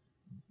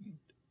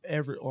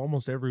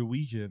almost every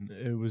weekend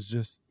it was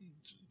just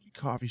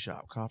coffee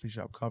shop,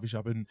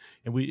 and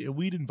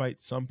we'd invite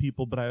some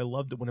people, but I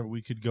loved it whenever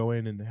we could go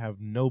in and have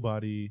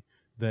nobody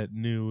that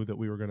knew that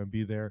we were going to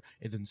be there,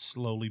 and then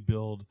slowly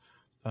build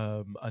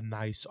a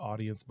nice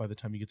audience by the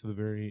time you get to the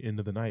very end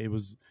of the night. It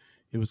was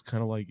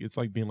kind of like, it's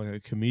like being like a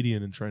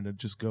comedian and trying to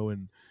just go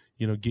and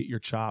get your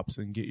chops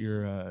and get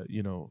your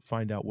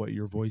find out what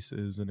your voice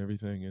is and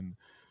everything. And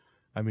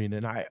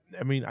I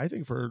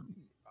think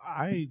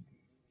I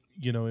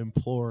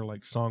implore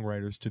like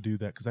songwriters to do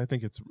that, because I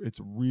think it's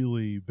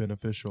really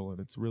beneficial,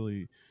 and it's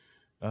really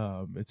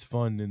it's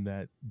fun in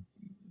that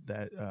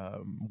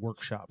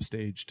workshop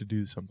stage to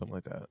do something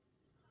like that.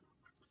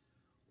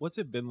 What's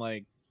it been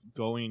like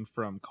going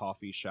from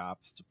coffee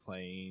shops to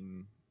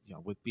playing,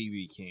 with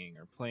BB King,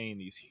 or playing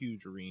these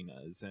huge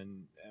arenas,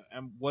 and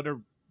what are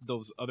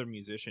those other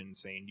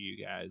musicians saying to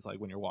you guys, like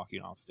when you're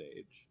walking off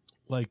stage?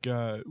 Like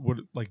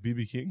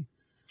BB King?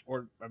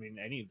 Or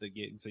any of the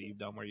gigs that you've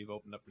done where you've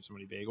opened up for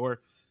somebody big,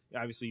 or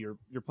obviously you're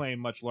playing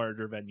much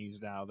larger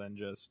venues now than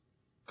just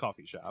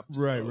coffee shops.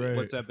 Right.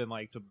 What's that been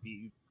like to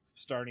be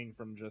starting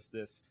from just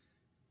this,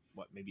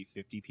 maybe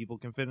 50 people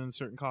can fit in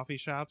certain coffee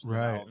shops, and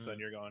all of a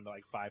sudden you're going to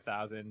like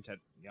 5,000,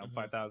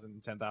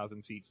 5,000,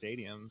 10,000 seat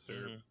stadiums,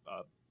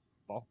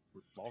 or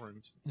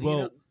ballrooms.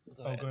 Well,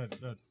 go ahead.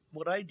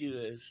 What I do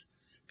is,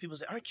 people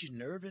say, "Aren't you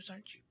nervous?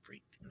 Aren't you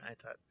freaked?" And I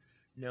thought,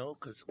 no,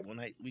 because when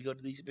we go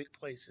to these big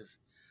places,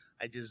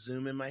 I just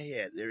zoom in my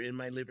head. They're in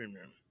my living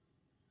room,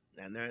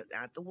 and they're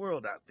not the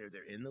world out there.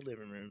 They're in the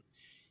living room,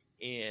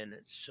 and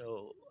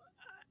so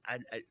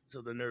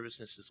so the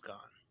nervousness is gone.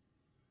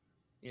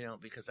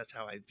 Because that's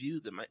how I view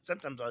them.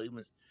 Sometimes I'll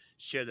even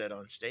share that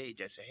on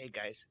stage. I say, "Hey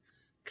guys,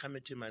 come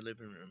into my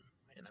living room,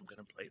 and I'm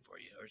going to play for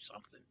you," or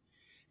something.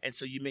 And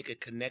so you make a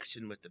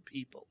connection with the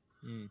people.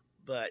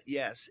 But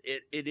yes,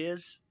 it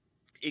is.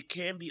 It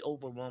can be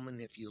overwhelming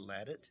if you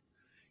let it,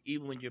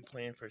 even when you're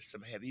playing for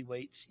some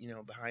heavyweights,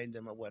 behind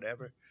them or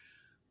whatever.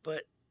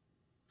 But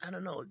I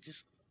don't know,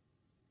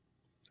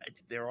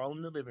 they're all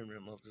in the living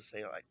room. I'll just say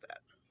it like that.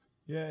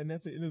 Yeah, and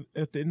at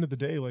the end of the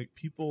day, like,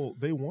 people,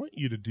 they want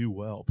you to do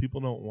well.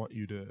 People don't want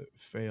you to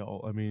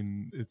fail. I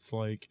mean, it's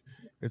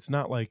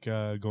not like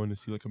going to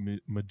see like a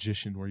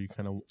magician where you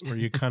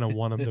kind of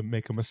want them to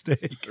make a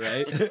mistake,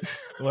 right?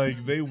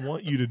 Like, they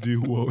want you to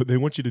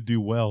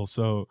do well.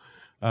 So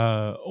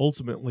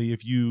ultimately,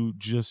 if you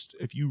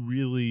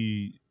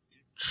really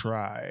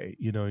try,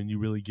 and you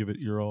really give it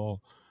your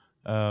all,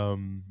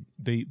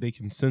 they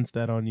can sense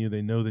that on you.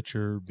 They know that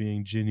you're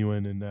being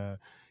genuine,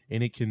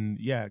 and it can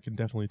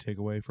definitely take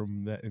away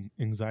from that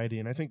anxiety.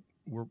 And I think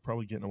we're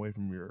probably getting away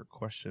from your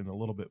question a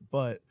little bit,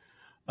 but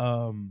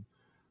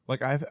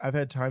like I've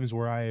had times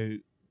where I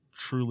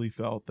truly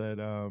felt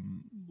that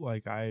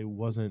like I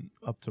wasn't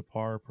up to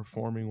par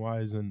performing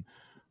wise, and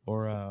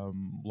or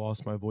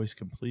lost my voice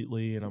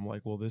completely, and I'm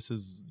like, well, this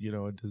is, you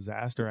know, a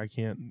disaster. I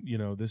can't, you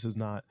know, this is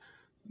not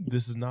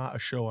a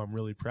show I'm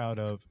really proud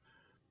of,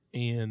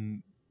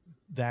 and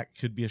that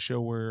could be a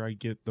show where I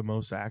get the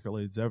most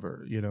accolades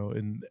ever, you know,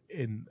 and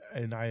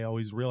I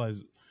always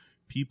realize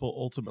people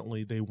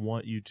ultimately, they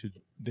want you to,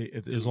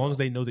 as long as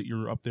they know that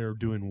you're up there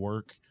doing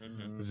work,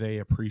 they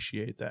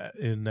appreciate that.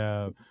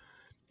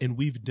 And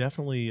we've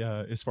definitely,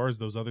 as far as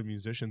those other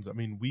musicians, I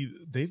mean,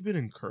 they've been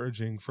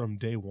encouraging from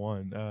day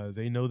one.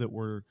 They know that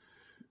we're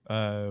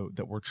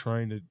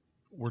trying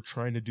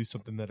to do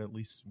something that at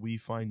least we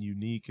find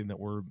unique, and that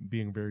we're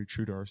being very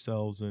true to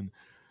ourselves. And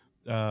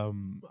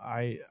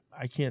I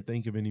can't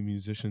think of any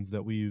musicians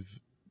that we've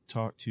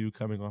talked to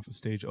coming off a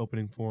stage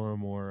opening for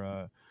them,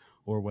 or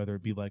whether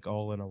it be like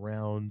all in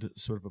around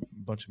sort of a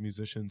bunch of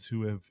musicians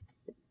who have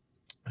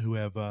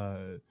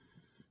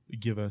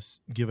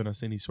given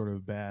us any sort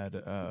of bad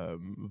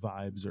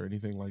vibes or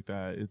anything like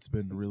that. It's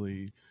been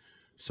really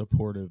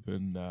supportive,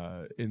 and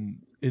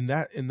in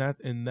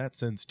that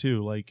sense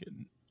too. Like,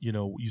 you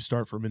know, you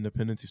start from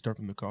independence, you start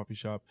from the coffee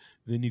shop,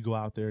 then you go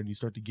out there and you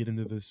start to get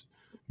into this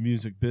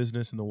music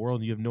business in the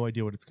world, and you have no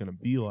idea what it's going to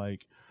be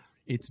like.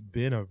 It's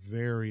been a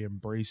very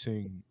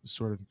embracing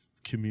sort of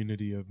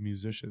community of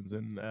musicians,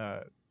 and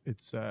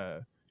it's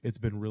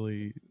been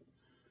really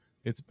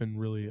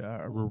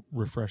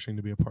refreshing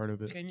to be a part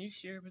of it. Can you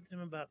share with him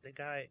about the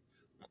guy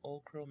on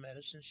Old Crow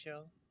Medicine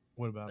show?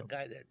 What about the him?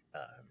 guy that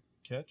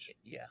Catch?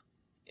 Yeah,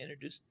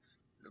 introduced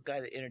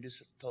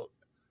us,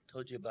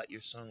 told you about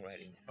your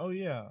songwriting. Oh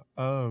yeah.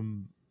 Oh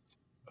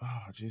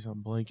geez,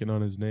 I'm blanking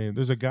on his name.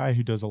 There's a guy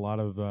who does a lot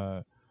of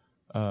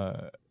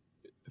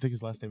I think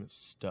his last name is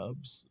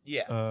Stubbs.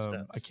 Yeah,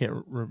 Stubbs. I can't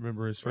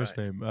remember his first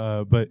name,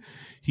 but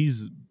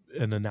he's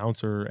an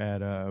announcer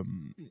at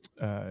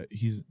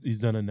he's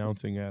done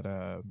announcing at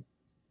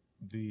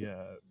the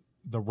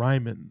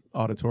Ryman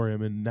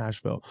Auditorium in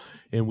Nashville,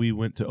 and we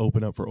went to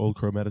open up for Old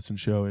Crow Medicine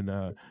show, and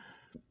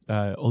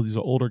he's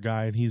an older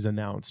guy, and he's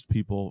announced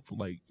people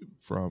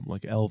from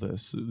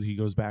Elvis. He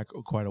goes back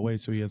quite a way,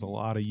 so he has a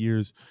lot of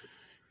years.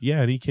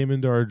 Yeah, and he came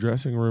into our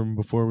dressing room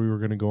before we were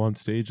going to go on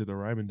stage at the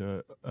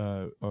Ryman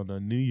on a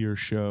New Year's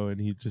show, and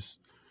he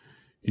just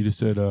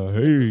said,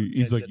 "Hey,"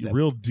 he's like,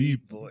 real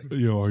deep,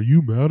 you know, "Are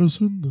you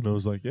Madisen?" And I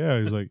was like, "Yeah."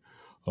 He's like,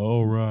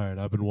 "All right,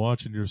 I've been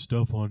watching your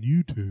stuff on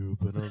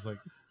YouTube," and I was like,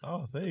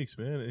 "Oh, thanks,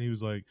 man." And he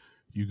was like,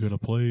 "You gonna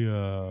play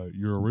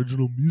your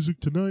original music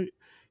tonight?"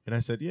 And I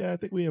said, "Yeah, I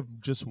think we have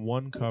just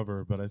one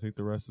cover, but I think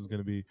the rest is going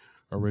to be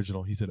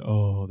original." He said,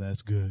 "Oh,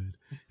 that's good."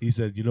 He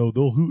said, "You know,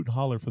 they'll hoot and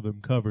holler for them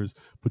covers,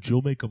 but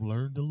you'll make them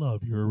learn to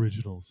love your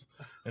originals."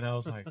 And I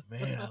was like,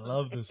 man, I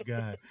love this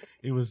guy.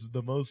 It was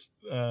the most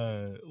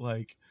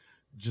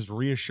just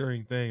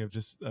reassuring thing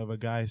of a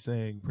guy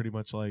saying pretty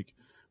much like,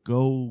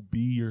 go be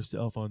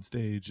yourself on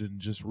stage, and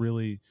just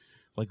really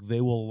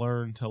they will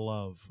learn to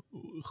love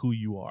who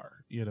you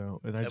are, you know.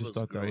 And I just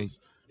thought great.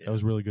 That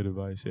was really good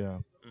advice. Yeah.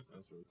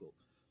 That's really cool.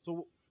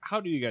 So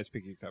how do you guys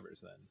pick your covers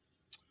then?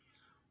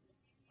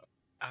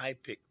 I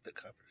pick the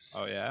covers.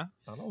 Oh yeah,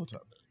 not all the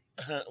time.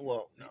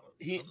 Well,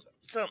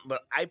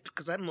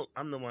 because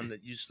I'm the one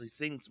that usually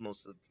sings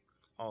most of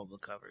all the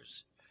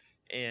covers,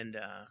 and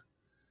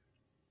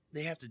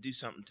they have to do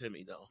something to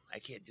me though. I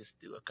can't just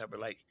do a cover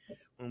like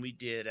when we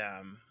did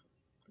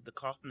the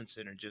Kaufman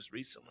Center just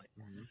recently.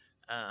 Mm-hmm.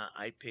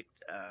 I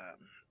picked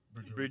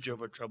Bridge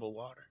Over Troubled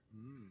Water,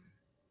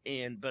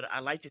 but I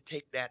like to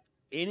take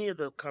any of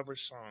the cover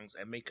songs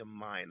and make them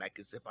mine, like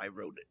as if I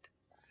wrote it.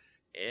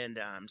 And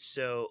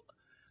so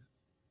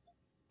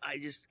I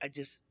just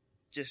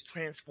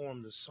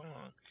transform the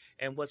song.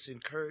 And what's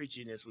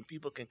encouraging is when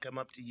people can come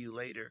up to you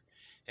later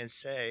and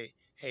say,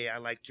 "Hey, I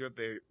liked your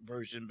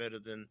version better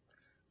than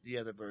the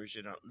other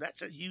version."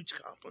 That's a huge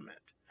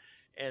compliment.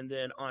 And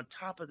then on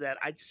top of that,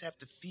 I just have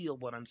to feel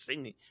what I'm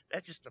singing.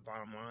 That's just the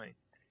bottom line.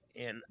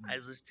 And I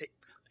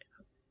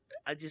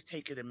just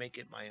take it and make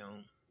it my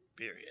own,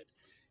 period.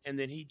 And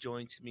then he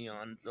joins me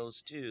on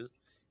those two,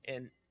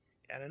 and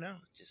I don't know,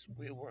 just the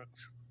way it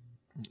works.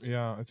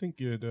 Yeah, I think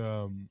it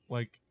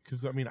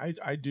because I mean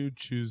I do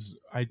choose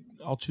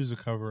I'll choose a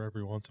cover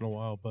every once in a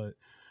while, but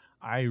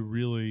I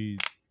really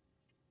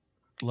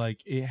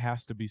it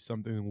has to be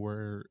something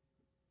where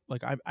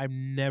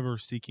I'm never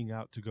seeking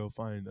out to go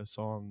find a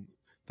song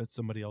that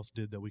somebody else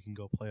did that we can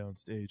go play on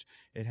stage.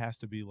 It has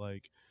to be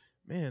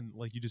man,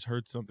 you just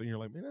heard something, you're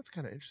like, man, that's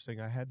kind of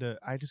interesting.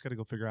 I just got to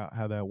go figure out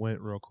how that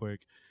went real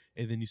quick.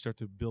 And then you start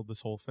to build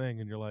this whole thing,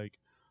 and you're like,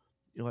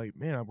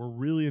 man, we're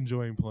really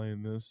enjoying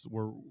playing this.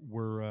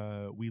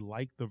 We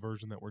like the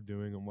version that we're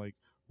doing. I'm like,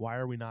 why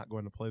are we not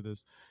going to play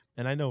this?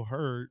 And I know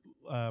her,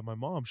 my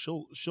mom,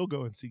 she'll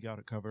go and seek out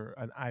a cover,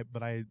 and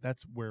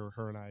that's where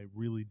her and I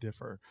really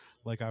differ.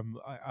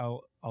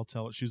 I'll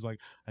tell her, she's like,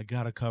 I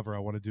got a cover I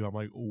want to do. I'm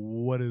like,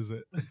 what is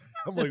it?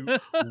 I'm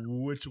like,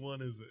 which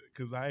one is it?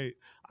 Because I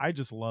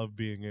just love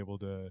being able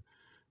to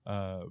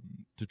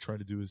try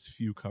to do as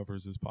few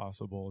covers as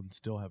possible and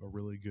still have a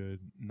really good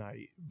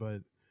night.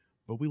 But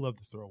but we love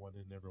to throw one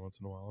in every once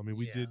in a while. I mean,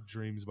 we did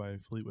Dreams by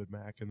Fleetwood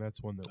Mac, and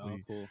that's one that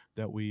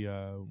we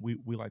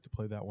like to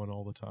play that one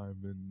all the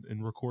time,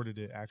 and recorded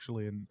it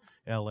actually in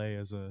L.A.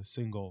 as a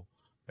single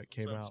that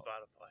came out.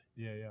 Spotify.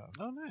 Yeah.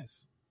 Oh,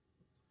 nice.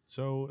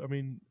 So I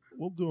mean,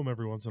 we'll do them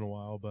every once in a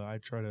while, but I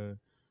try to,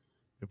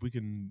 if we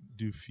can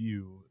do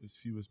as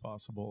few as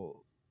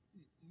possible,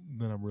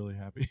 then I'm really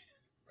happy.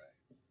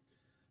 Right.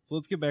 So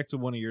let's get back to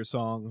one of your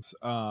songs.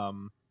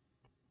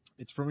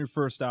 It's from your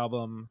first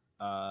album,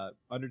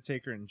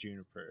 Undertaker and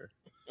Juniper.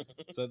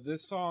 So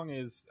this song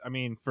is, I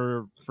mean,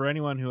 for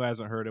anyone who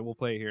hasn't heard it, we'll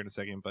play it here in a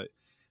second, but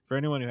for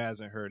anyone who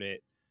hasn't heard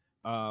it,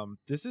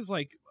 this is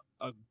like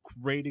a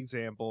great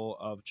example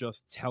of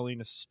just telling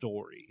a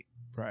story.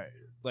 Right.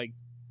 Like,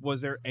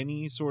 was there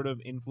any sort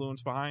of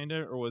influence behind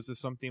it, or was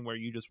this something where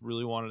you just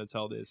really wanted to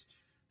tell this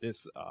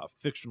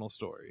fictional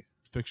story?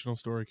 Fictional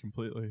story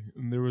completely.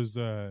 And there was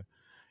there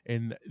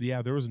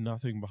was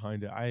nothing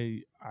behind it.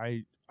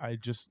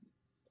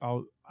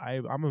 I'm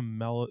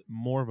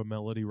more of a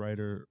melody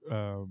writer.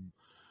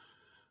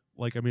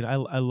 Like, I mean, I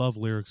love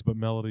lyrics, but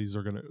melodies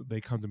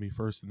they come to me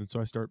first. And then so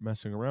I start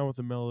messing around with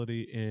the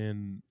melody,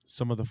 and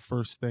some of the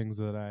first things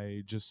that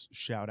I just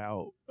shout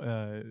out,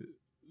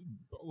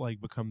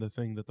 like, become the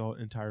thing that the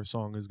entire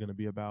song is going to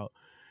be about.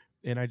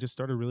 And I just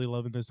started really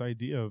loving this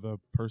idea of a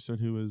person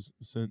who is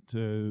sent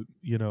to,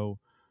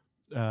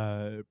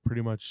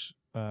 pretty much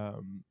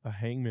a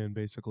hangman,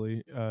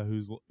 basically,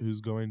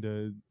 who's going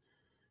to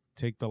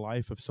take the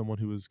life of someone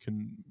who was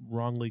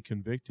wrongly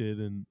convicted,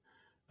 and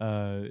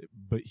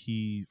but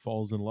he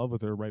falls in love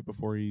with her right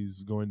before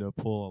he's going to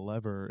pull a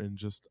lever. And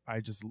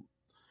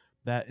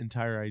that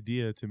entire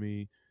idea to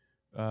me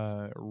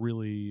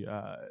really,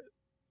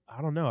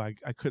 I don't know,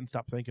 I couldn't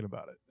stop thinking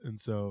about it. And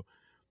so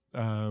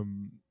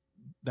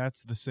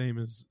that's the same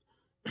as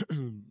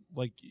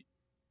like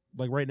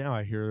right now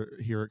I hear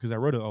it, because I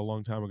wrote it a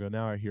long time ago.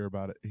 Now I hear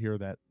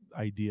that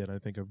idea, and I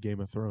think of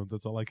Game of Thrones.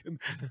 That's all I can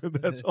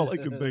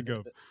think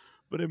of.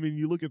 But I mean,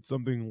 you look at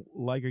something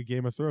like a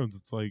Game of Thrones,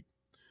 it's like,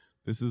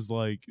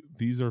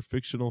 these are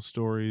fictional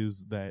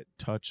stories that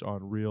touch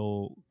on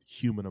real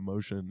human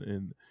emotion,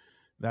 and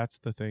that's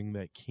the thing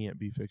that can't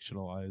be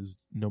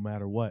fictionalized no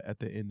matter what. At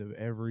the end of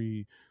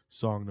every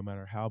song, no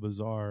matter how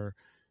bizarre,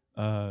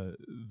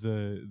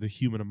 the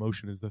human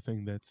emotion is the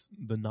thing that's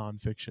the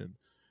nonfiction.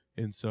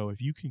 And so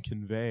if you can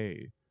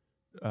convey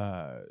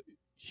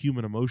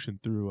human emotion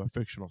through a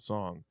fictional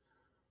song,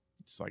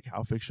 it's like,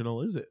 how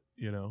fictional is it?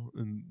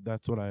 And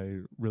that's what I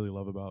really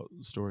love about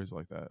stories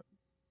like that.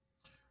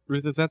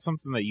 Ruth, is that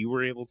something that you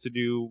were able to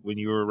do when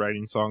you were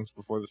writing songs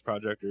before this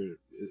project, or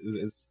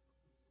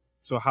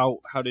so how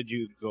did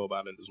you go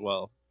about it as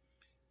well?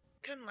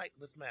 Kind of like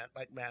with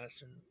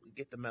Madisen, we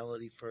get the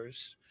melody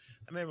first.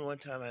 I remember one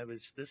time when I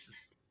was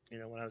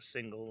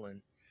single,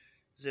 and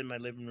I was in my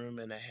living room,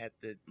 and I had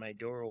my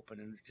door open,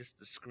 and it's just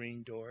the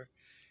screen door,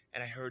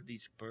 and I heard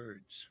these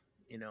birds,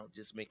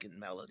 just making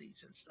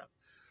melodies and stuff.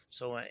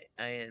 So I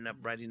ended up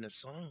writing a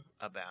song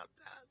about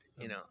that.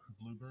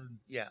 Bluebird.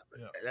 Yeah,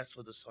 that's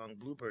where the song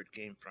Bluebird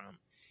came from,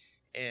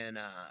 and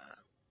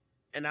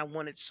I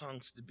wanted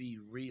songs to be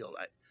real,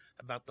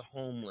 about the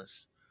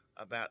homeless,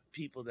 about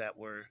people that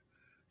were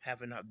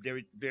having a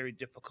very, very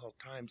difficult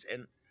times.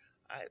 And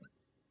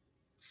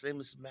same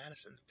as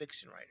Madisen,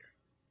 fiction writer,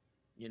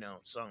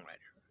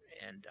 songwriter,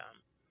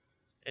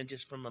 and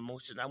just from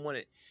emotion, I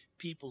wanted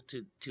people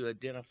to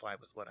identify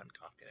with what I'm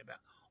talking about.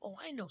 Oh,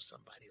 I know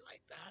somebody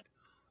like that,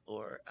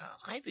 or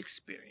I've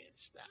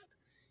experienced that.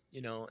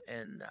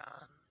 And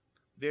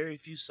very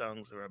few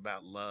songs are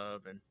about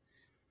love and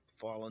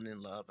falling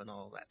in love and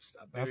all that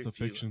stuff. That's a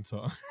fiction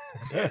song.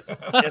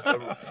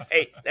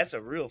 That's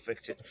a real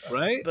fiction,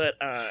 right? But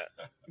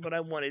I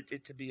wanted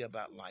it to be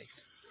about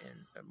life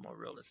and more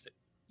realistic.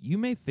 You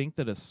may think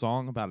that a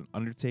song about an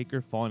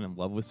undertaker falling in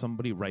love with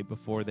somebody right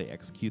before they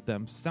execute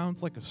them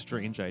sounds like a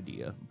strange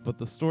idea, but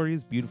the story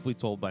is beautifully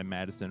told by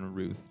Madisen and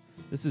Ruth.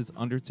 This is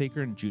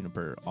Undertaker and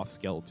Juniper off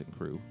Skeleton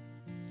Crew.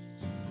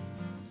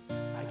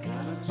 I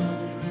got a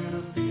funny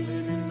little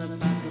feeling in the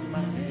back of my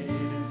head.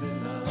 Is it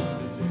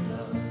love? Is it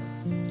love?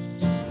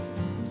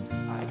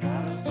 I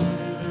got a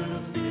funny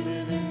little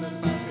feeling in the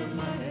back of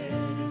my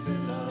head. Is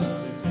it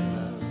love? Is it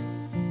love?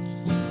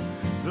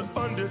 The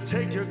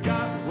Undertaker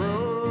got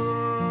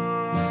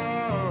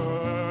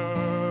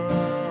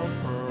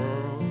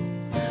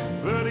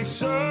but he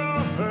saw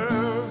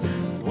her,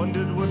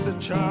 wondered what the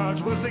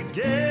charge was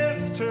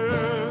against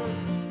her.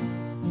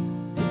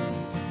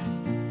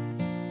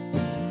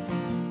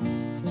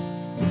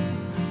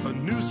 A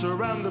noose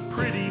around the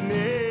pretty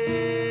neck.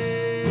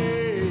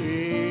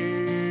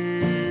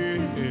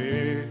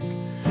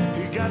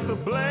 He got the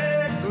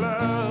black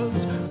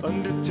gloves.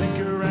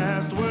 Undertaker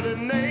asked what her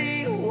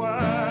name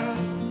was.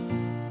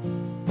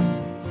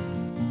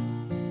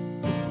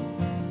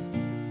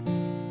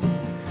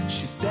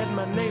 She said,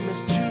 my name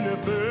is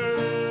Juniper,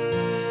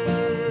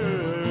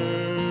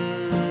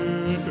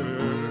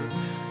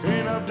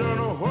 and I've done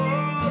a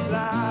whole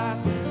lot.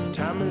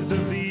 Time is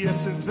of the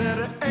essence that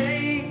I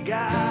ain't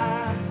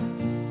got.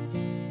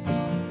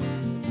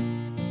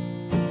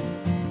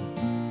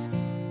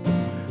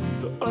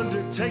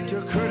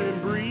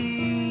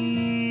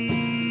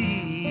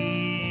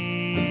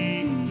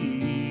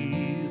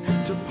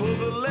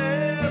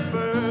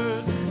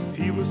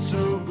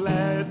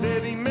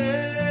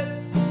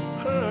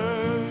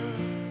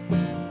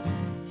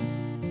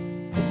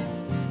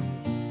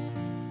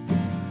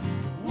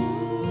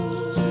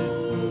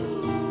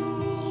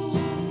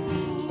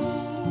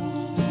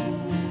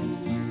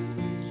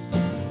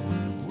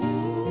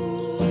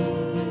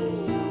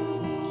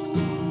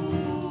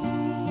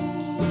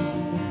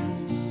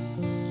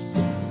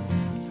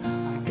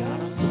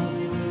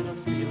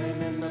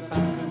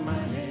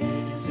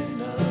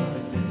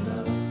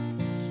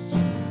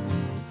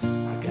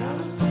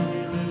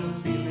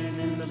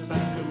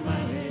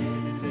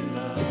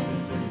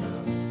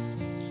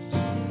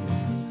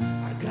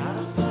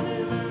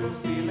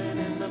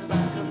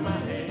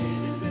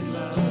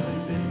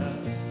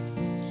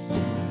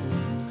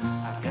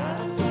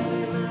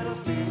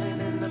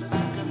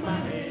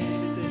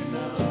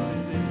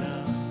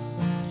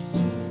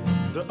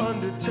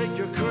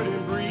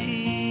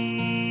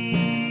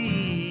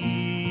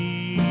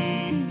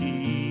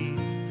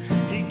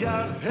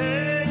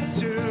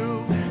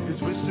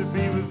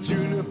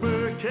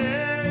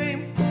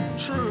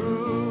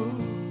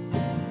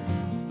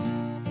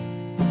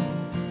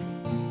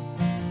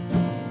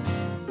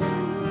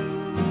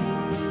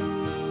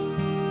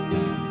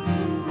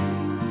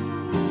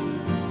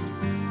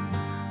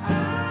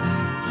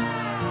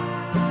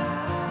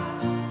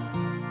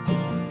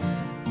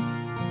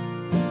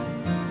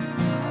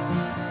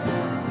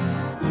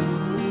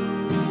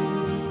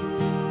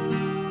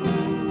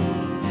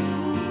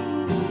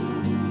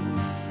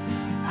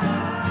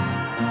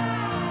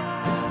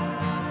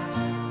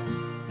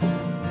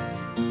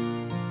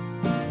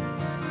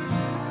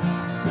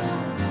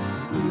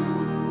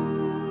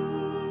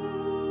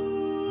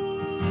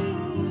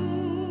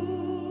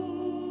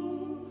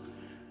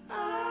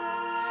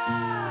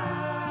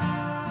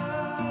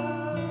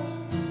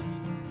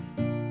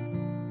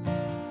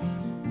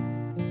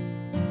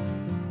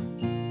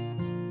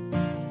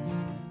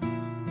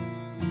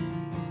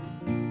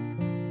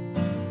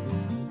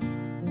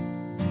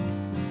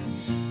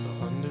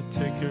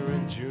 Undertaker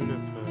and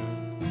Juniper,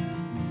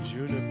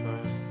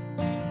 Juniper.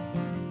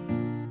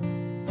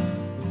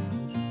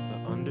 The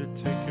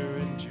Undertaker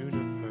and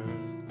Juniper,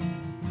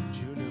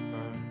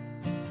 Juniper.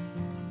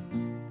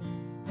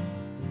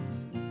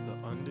 The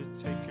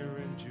Undertaker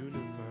and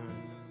Juniper,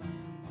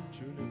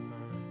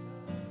 Juniper.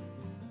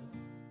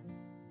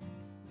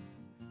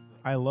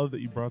 I love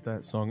that you brought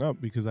that song up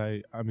because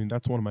I mean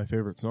that's one of my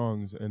favorite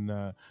songs, and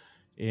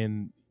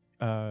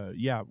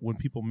yeah, when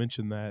people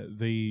mention that,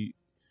 they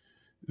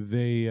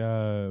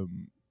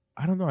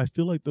I don't know, I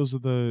feel like those are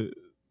the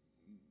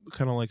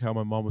kind of like how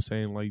my mom was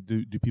saying, like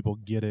do people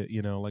get it,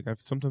 you know, like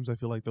sometimes I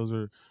feel like those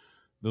are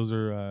those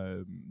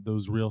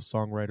real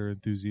songwriter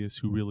enthusiasts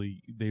who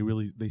really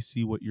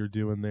see what you're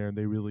doing there, and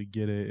they really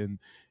get it, and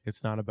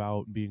it's not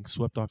about being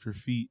swept off your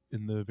feet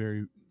in the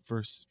very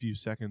first few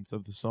seconds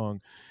of the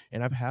song.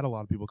 And I've had a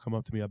lot of people come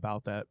up to me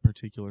about that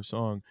particular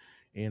song,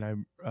 and I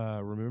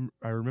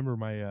remember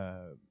my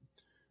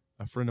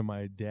a friend of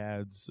my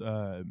dad's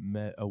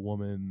met a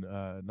woman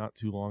not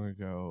too long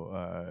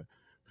ago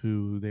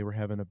who they were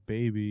having a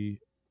baby,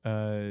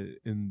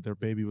 and their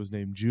baby was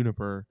named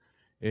Juniper.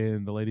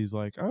 And the lady's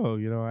like, "Oh,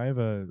 you know, I have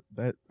a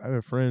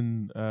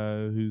friend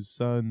whose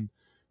son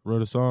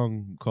wrote a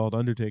song called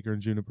Undertaker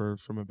and Juniper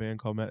from a band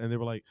called Matt." And they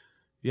were like,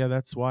 "Yeah,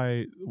 that's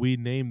why we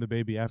named the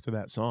baby after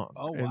that song."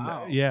 Oh, and,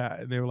 wow.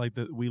 yeah, and they were like,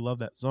 "That we love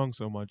that song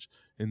so much,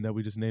 and that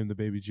we just named the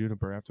baby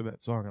Juniper after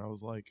that song." And I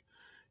was like,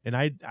 and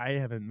I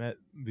haven't met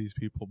these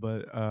people,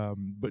 but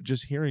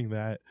just hearing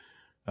that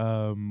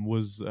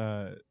was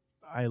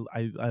I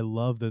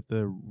love that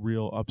the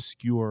real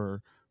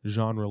obscure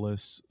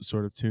genre-less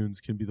sort of tunes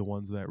can be the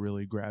ones that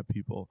really grab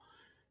people,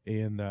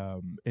 and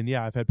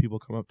yeah, I've had people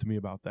come up to me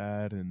about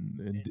that, and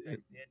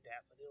Dead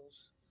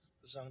Daffodils,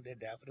 the song Dead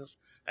Daffodils.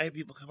 I had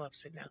people come up and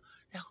say, now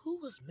who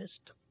was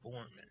Mr.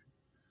 Foreman?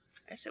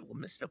 I said, well,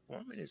 Mr.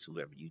 Foreman is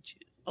whoever you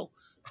choose. Oh.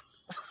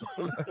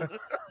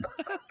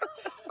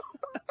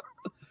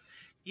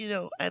 You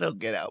know, I don't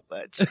get out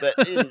much,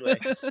 but anyway,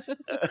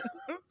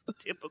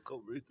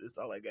 typical Ruth is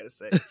all I got to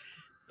say.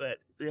 But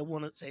they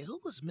want to say, who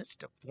was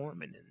Mr.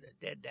 Foreman in the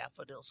Dead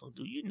Daffodils? So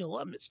do you know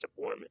a Mr.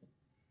 Foreman?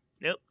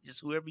 Nope,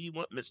 just whoever you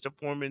want Mr.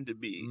 Foreman to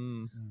be.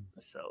 Mm-hmm.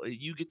 So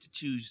you get to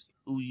choose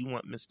who you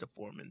want Mr.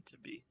 Foreman to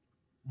be.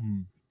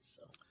 Mm.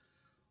 So,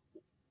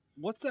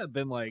 what's that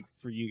been like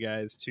for you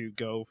guys to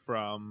go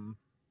from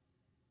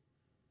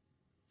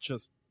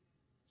just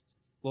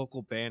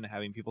local band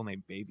having people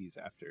name babies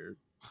after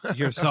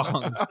your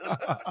songs?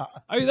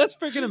 I mean, that's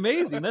freaking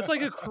amazing. That's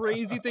like a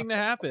crazy thing to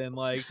happen,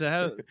 like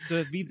to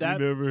be that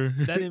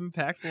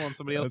impactful on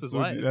somebody else's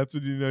life. That's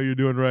when you know you're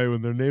doing right,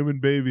 when they're naming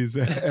babies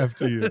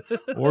after you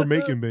or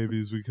making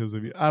babies because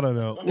of you. I don't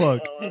know.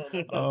 Look,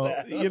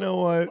 you know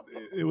what?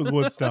 It was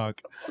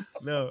Woodstock.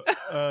 No,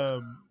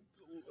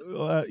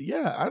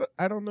 yeah,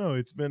 I don't know.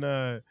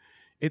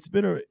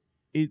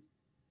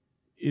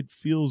 It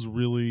feels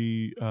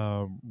really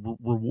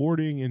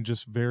rewarding and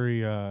just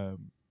very.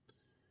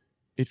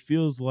 It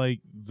feels like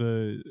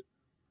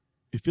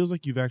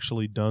you've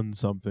actually done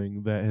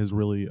something that has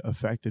really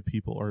affected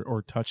people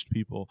or touched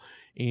people.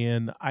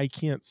 And I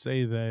can't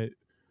say that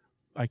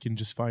I can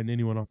just find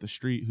anyone off the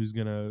street who's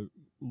gonna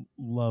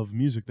love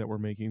music that we're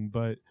making,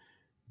 but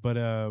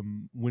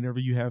whenever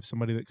you have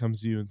somebody that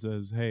comes to you and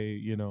says, "Hey,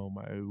 you know,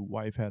 my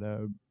wife had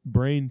a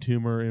brain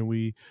tumor and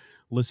we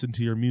listened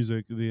to your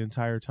music the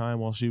entire time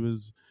while she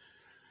was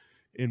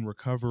in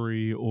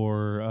recovery,"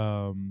 or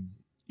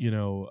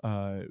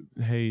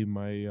hey,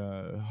 my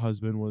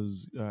husband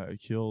was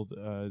killed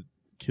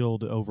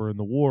over in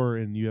the war,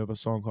 and you have a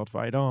song called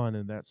 "Fight On,"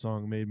 and that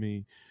song made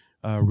me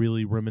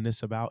really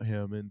reminisce about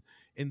him.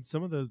 And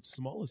some of the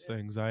smallest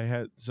things I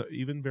had, so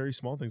even very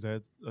small things, I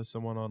had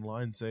someone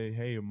online say,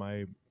 "Hey,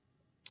 my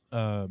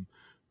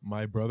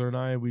brother and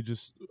I, we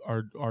just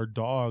our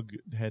dog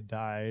had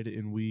died,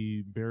 and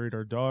we buried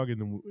our dog,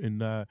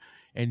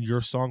 and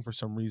your song, for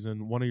some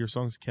reason, one of your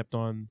songs kept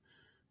on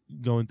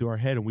going through our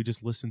head, and we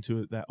just listened to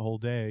it that whole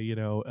day, you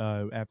know,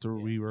 after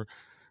we were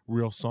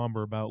real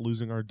somber about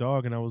losing our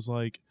dog." And I was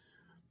like,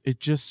 it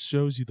just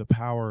shows you the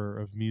power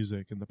of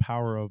music and the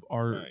power of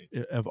art,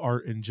 right, of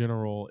art in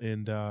general.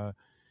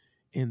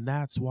 And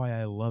that's why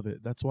I love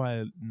it. That's why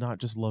I not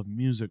just love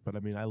music, but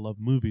I mean, I love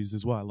movies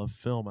as well. I love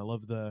film. I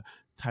love the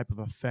type of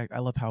effect. I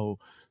love how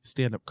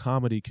stand-up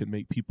comedy can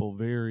make people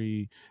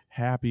very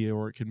happy,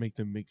 or it can make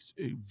them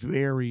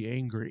very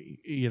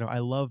angry. You know, I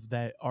love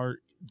that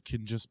art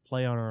can just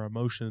play on our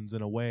emotions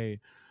in a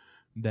way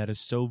that is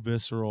so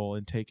visceral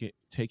and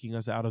taking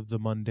us out of the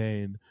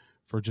mundane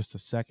for just a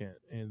second.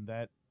 And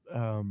that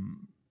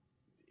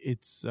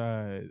it's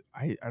I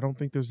don't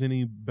think there's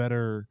any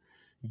better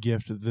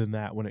gift than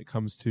that when it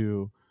comes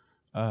to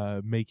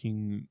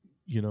making,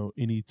 you know,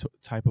 any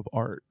type of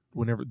art,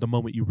 whenever the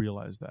moment you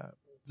realize that.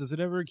 Does it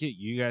ever get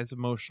you guys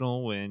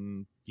emotional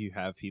when you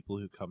have people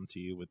who come to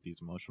you with these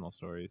emotional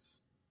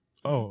stories?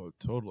 Oh,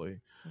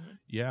 totally. Mm-hmm.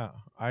 Yeah.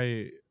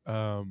 I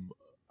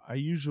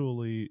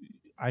usually,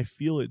 I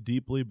feel it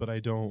deeply, but I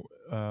don't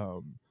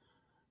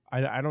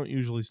I don't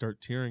usually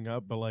start tearing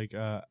up, but like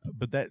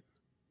but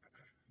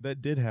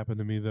That did happen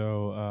to me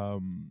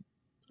though.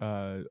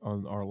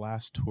 On our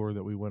last tour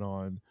that we went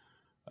on,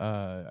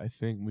 I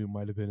think we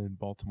might have been in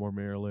Baltimore,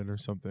 Maryland, or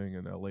something,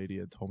 and a lady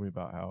had told me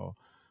about how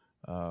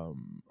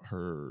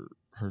her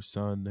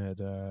son had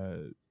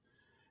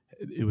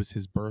it was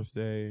his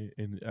birthday,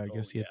 and I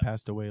guess he had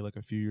passed away like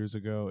a few years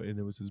ago, and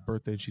it was his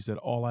birthday, and she said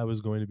all I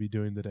was going to be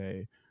doing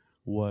today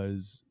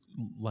was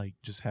like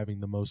just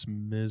having the most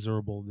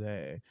miserable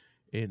day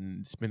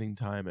and spending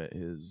time at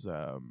his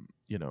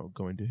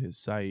going to his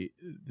site,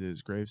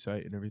 his grave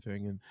site and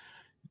everything, and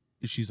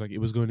she's like, it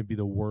was going to be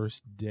the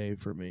worst day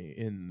for me,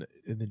 and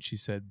then she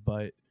said,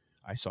 but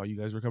I saw you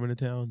guys were coming to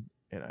town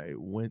and I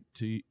went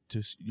to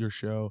your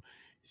show.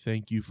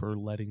 Thank you for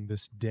letting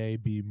this day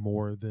be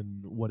more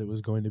than what it was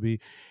going to be.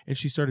 And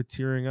she started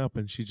tearing up,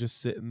 and she's just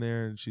sitting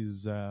there, and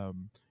she's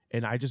and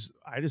I just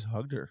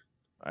hugged her.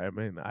 I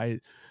mean,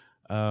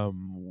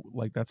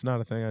 like that's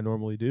not a thing I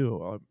normally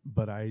do,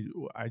 but I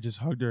just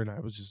hugged her, and I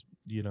was just,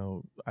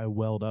 I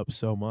welled up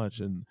so much,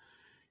 and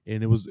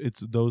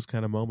it's those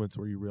kind of moments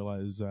where you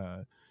realize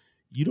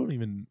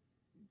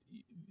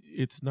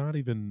it's not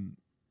even,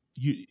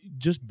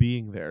 just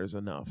being there is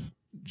enough.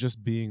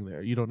 Just being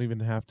there. You don't even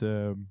have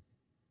to.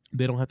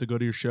 They don't have to go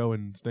to your show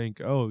and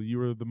think, oh, you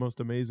were the most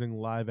amazing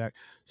live act.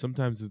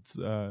 Sometimes it's,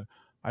 I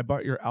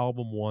bought your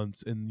album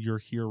once and you're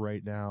here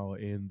right now.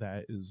 And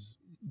that is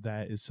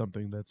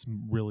something that's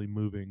really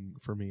moving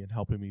for me and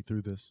helping me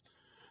through this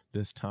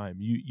time.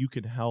 You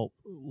can help,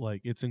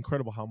 like, it's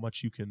incredible how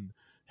much you can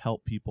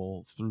help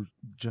people through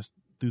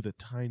the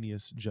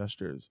tiniest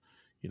gestures,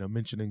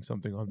 mentioning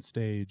something on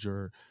stage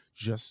or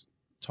just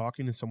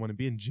talking to someone and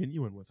being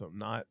genuine with them,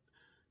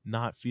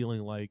 not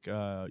feeling like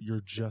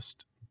you're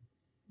just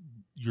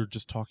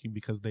talking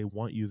because they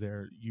want you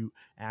there. You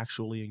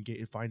actually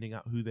engage, finding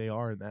out who they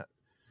are in that,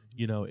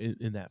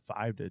 in that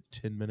 5 to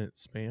 10 minute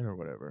span or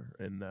whatever.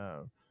 And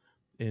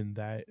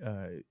that,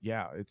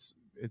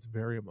 it's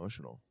very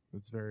emotional.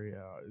 It's very,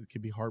 it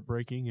can be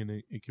heartbreaking, and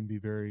it can be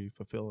very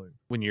fulfilling.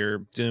 When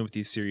you're dealing with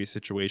these serious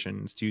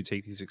situations, do you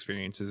take these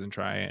experiences and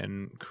try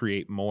and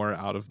create more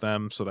out of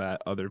them so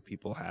that other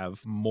people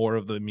have more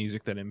of the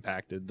music that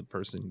impacted the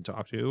person you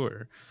talk to?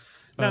 Or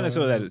not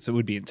necessarily that it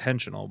would be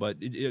intentional, but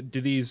do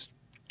these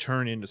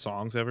turn into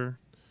songs ever?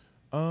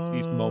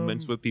 These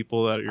moments with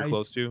people that you're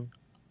close to,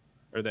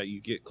 or that you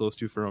get close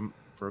to for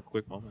a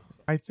quick moment?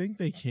 I think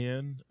they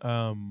can.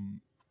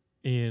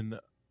 And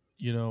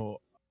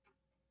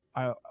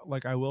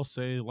I will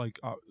say, like,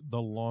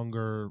 the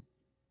longer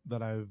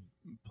that I've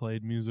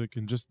played music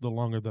and just the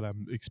longer that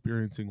I'm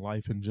experiencing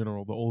life in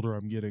general, the older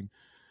I'm getting,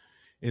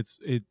 it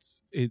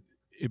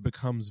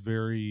becomes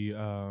very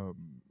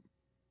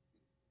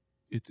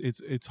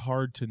it's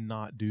hard to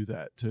not do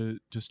that, to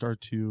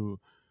start to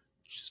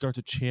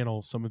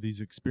channel some of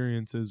these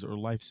experiences or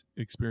life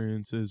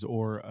experiences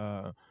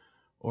or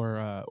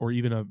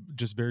even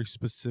just very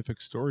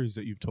specific stories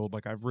that you've told.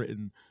 Like, I've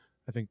written,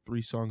 I think,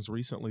 3 songs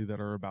recently that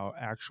are about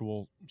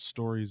actual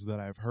stories that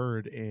I've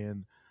heard,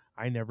 and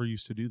I never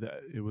used to do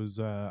that. It was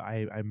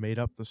I made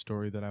up the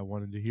story that I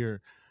wanted to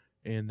hear,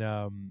 and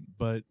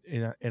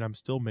I'm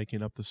still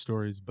making up the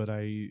stories, but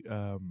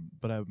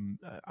I'm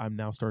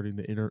now starting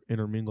to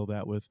intermingle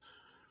that with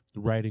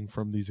writing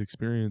from these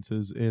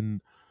experiences.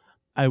 And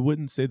I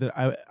wouldn't say that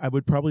I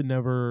probably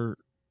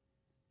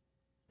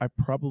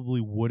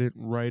wouldn't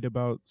write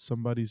about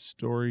somebody's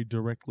story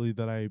directly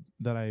that I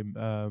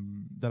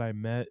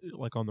met,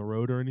 like, on the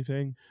road or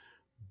anything,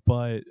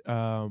 but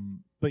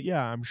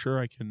yeah, I'm sure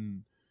I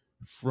can,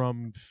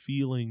 from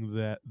feeling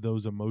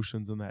those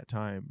emotions in that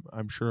time,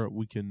 I'm sure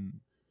we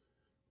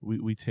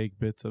take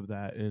bits of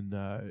that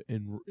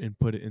and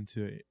put it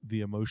into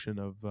the emotion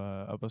of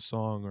a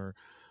song,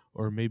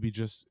 or maybe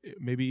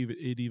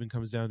it even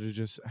comes down to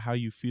just how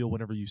you feel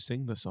whenever you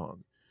sing the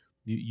song.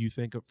 You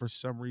think of, for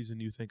some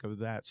reason, you think of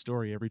that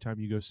story every time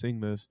you go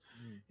sing this,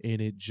 and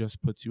it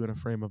just puts you in a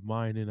frame of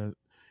mind, in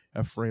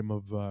a frame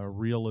of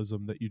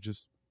realism that you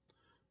just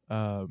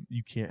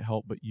you can't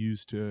help but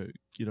use to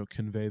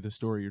convey the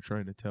story you're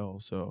trying to tell.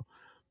 So,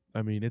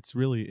 I mean, it's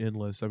really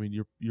endless. I mean,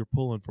 you're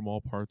pulling from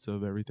all parts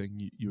of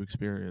everything you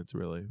experience,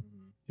 really.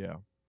 Yeah.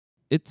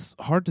 It's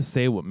hard to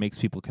say what makes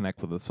people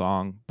connect with a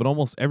song, but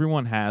almost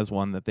everyone has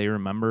one that they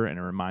remember, and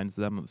it reminds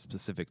them of a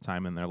specific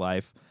time in their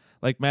life.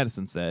 Like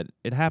Madisen said,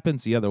 it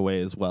happens the other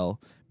way as well.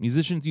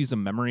 Musicians use a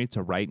memory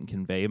to write and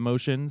convey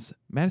emotions.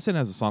 Madisen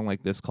has a song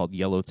like this called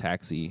Yellow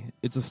Taxi.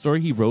 It's a story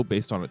he wrote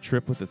based on a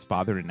trip with his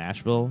father to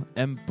Nashville.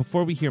 And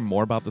before we hear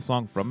more about the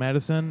song from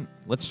Madisen,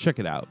 let's check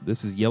it out.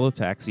 This is Yellow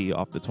Taxi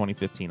off the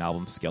 2015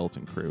 album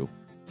Skeleton Crew.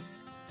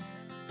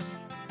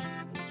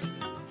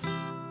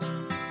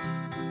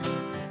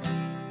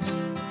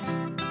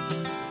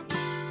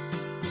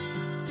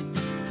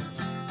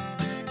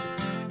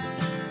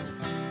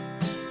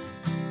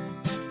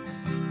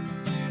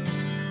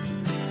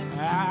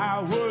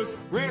 I was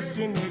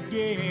resting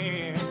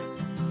again.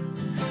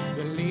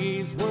 The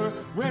leaves were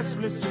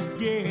restless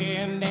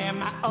again. They're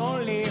my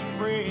only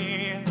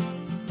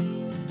friends,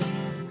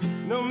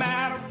 no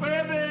matter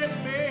where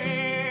they've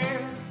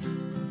been.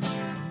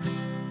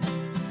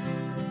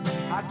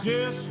 I I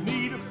just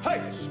need a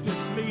place to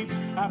sleep,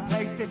 a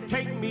place to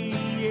take me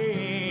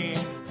in.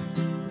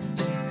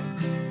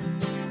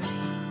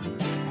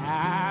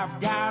 I've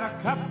got a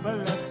couple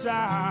of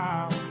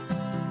songs,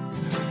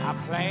 I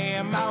play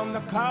 'em on the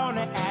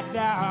corner at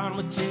dawn,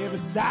 whichever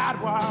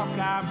sidewalk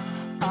I'm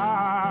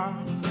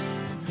on,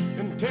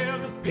 until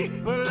the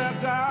people are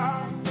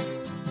gone.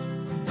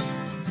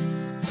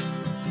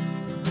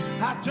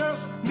 I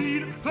just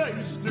need a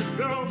place to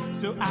go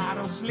so I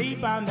don't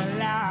sleep on the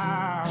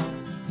lawn.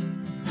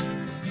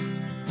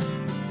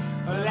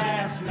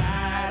 Last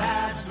night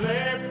I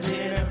slept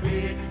in a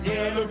big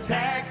yellow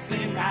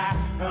taxi. My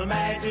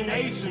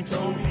imagination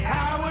told me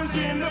I was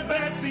in the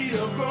backseat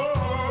of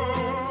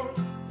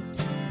gold.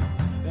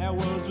 That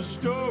was a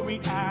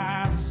story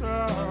I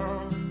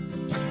saw.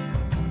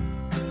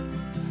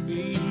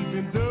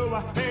 Even though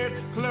I had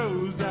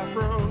clothes, I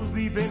froze.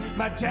 Even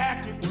my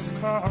jacket was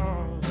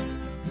cold.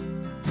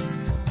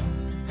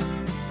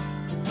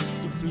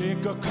 So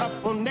flick a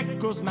couple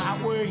nickels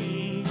my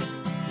way,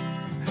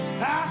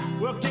 I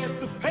will get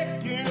the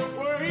pecking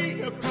away.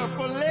 A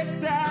couple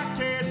licks I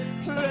can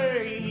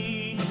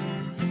play,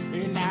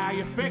 and now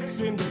you're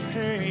fixing to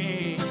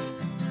pay.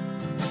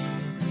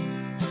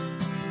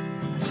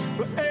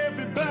 But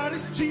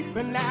everybody's cheap,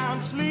 and now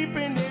I'm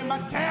sleeping in my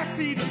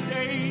taxi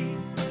today.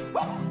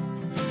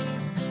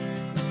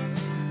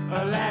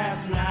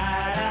 Last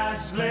night I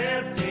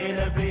slept in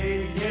a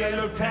big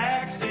yellow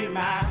taxi.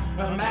 My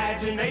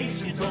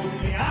imagination told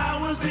me I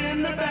was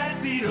in the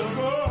backseat of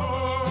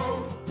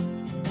gold.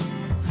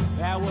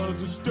 That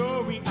was a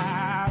story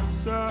I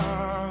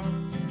saw.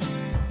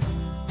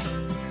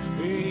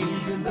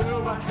 Even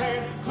though I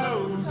had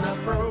clothes, I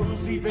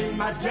froze. Even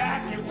my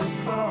jacket was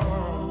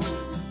cold.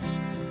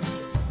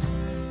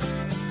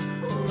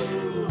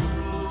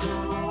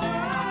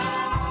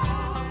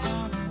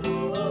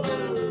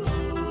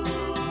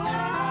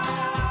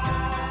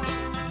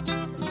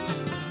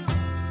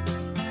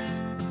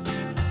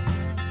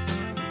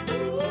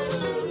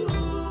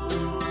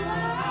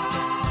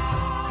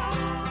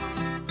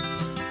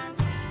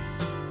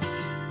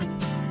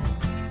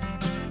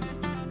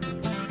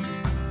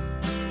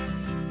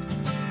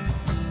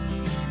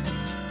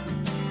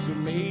 So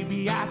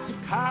maybe I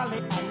should call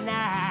it a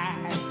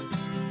night.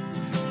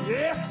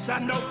 Yes, I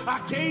know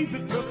I gave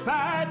it a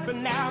fight, but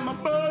now my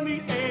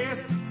money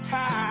is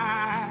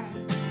tied,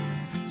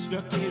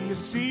 stuck in the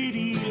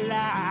city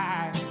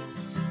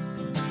lights.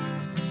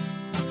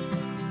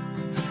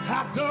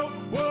 I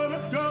don't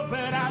wanna go,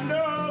 but I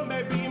know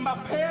maybe my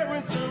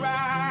parents are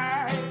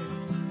right.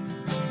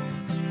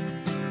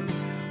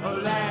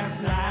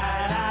 Last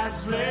night I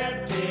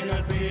slept in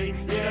a big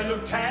yellow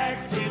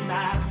taxi.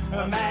 My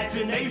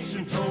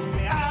imagination told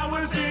me I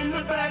was in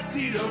the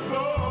backseat of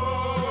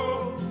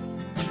gold.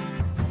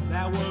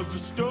 That was a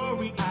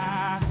story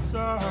I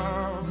saw.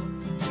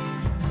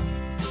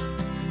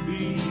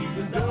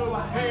 Even though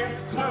I had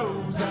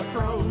clothes, I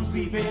froze.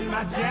 Even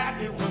my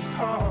jacket was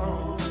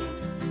cold.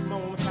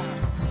 One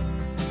time.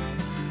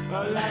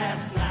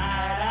 Last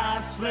night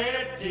I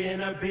slept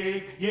in a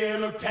big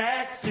yellow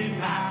taxi.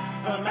 My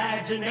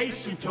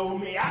imagination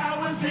told me I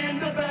was in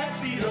the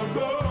backseat of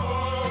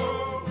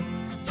gold.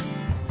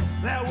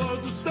 That was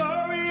the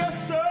story I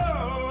saw.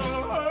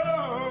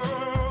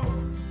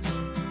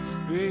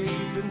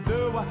 Even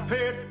though I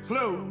had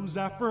clothes,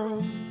 I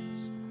froze.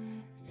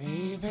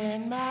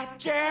 Even my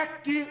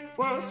jacket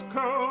was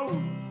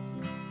cold.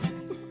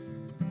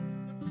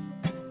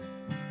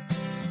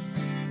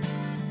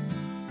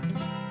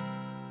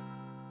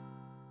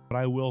 But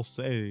I will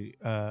say,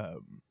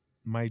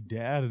 my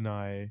dad and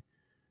I,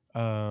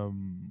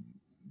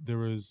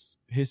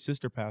 his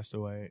sister passed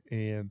away,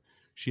 and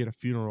she had a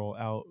funeral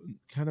out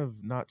kind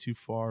of not too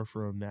far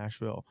from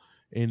Nashville.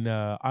 And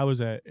I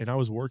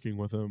was working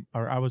with him,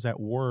 or I was at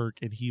work,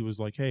 and he was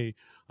like, "Hey,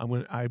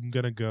 I'm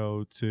gonna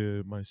go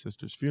to my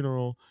sister's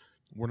funeral.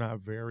 We're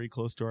not very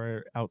close to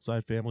our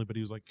outside family, but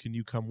he was like, can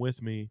you come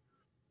with me?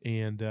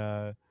 And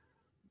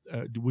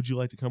would you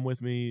like to come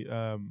with me?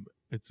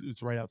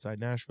 It's right outside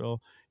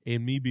Nashville."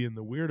 And me being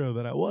the weirdo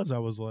that I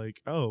was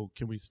like, "Oh,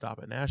 can we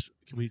stop in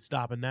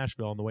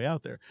Nashville on the way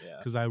out there?"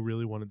 Because I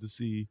really wanted to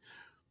see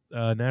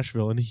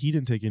Nashville. And he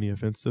didn't take any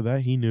offense to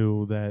that. He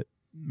knew that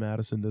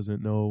Madisen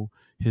doesn't know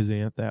his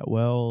aunt that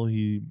well.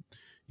 He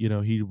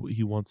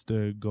wants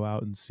to go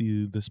out and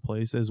see this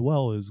place as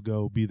well as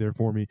go be there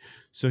for me.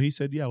 So he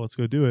said, "Yeah, let's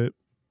go do it."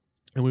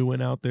 And we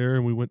went out there,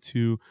 and we went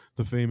to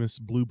the famous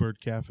Bluebird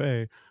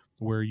Cafe,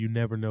 where you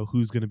never know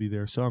who's going to be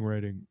there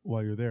songwriting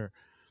while you're there.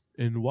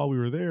 And while we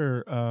were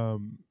there,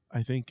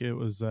 I think it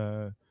was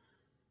the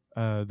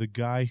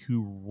guy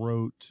who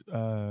wrote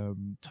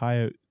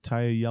Tie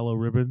a Yellow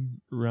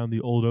Ribbon Around the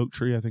Old Oak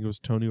Tree. I think it was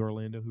Tony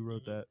Orlando who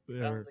wrote that,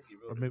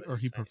 or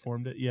he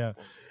performed it. Yeah.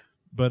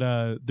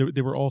 But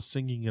they were all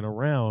singing it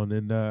around,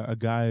 and a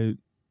guy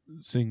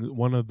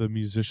one of the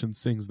musicians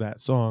sings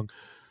that song.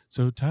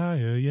 So tie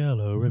a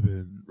yellow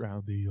ribbon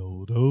round the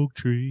old oak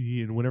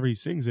tree. And whenever he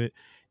sings it,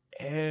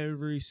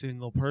 every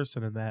single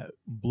person in that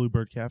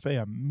Bluebird Cafe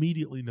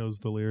immediately knows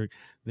the lyric.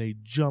 They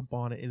jump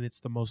on it, and it's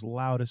the most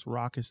loudest,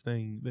 raucous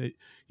thing that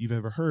you've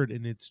ever heard.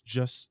 And it's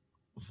just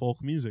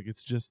folk music.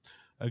 It's just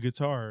a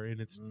guitar, and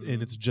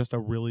it's just a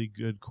really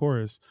good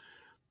chorus.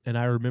 And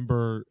I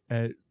remember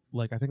at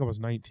I think I was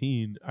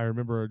 19. I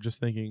remember just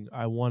thinking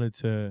I wanted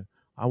to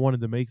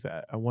make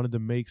that. I wanted to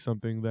make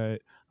something that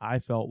I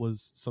felt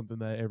was something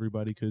that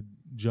everybody could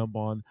jump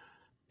on.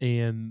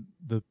 And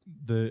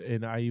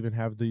and I even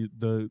have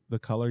the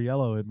color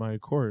yellow in my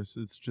chorus.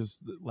 It's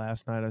just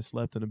last night I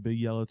slept in a big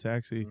yellow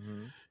taxi,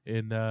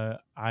 and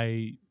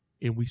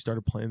we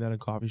started playing that in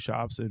coffee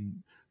shops.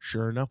 And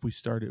sure enough,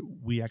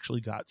 we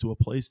actually got to a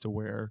place to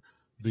where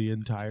the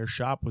entire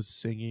shop was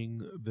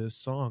singing this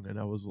song, and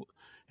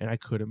I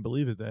couldn't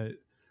believe it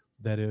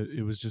that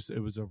it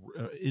was a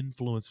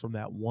influence from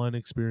that one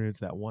experience,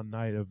 that one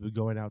night of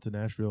going out to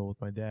Nashville with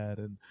my dad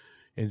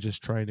and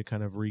just trying to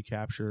kind of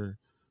recapture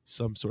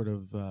some sort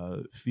of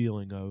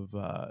feeling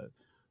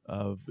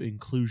of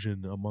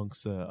inclusion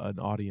amongst an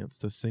audience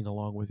to sing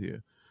along with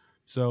you.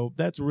 So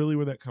that's really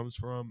where that comes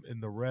from,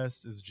 and the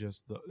rest is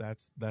just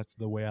that's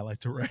the way I like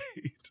to write.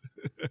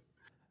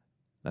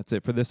 That's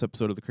it for this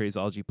episode of the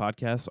Crazology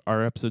Podcast.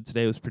 Our episode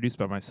today was produced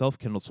by myself,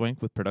 Kendall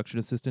Swank, with production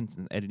assistance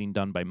and editing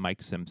done by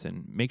Mike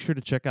Simpson. Make sure to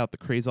check out the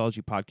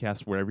Crazology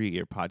Podcast wherever you get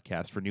your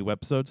podcasts for new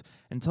episodes,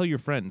 and tell your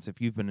friends if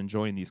you've been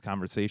enjoying these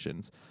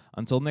conversations.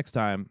 Until next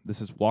time,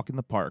 this is Walk in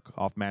the Park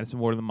off Madisen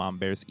Ward and the Mom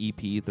Bears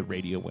EP, The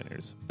Radio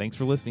Winners. Thanks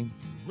for listening.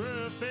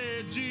 Rough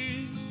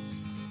edges,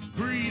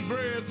 breathe,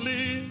 breath,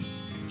 live,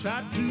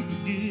 try to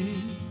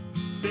forgive,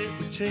 bet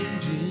we're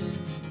changing,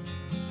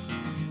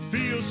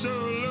 feel so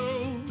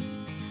low,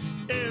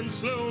 in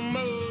slow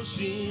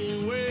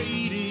motion,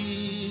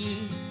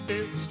 waiting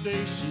at the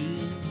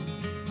station.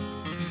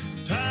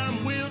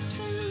 Time will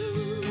tell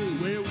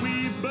where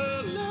we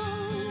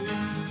belong.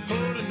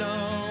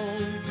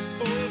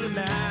 Holding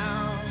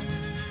out.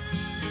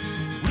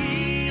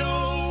 We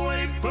all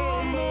wait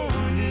for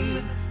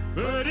morning,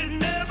 but it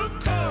never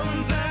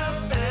comes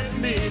out at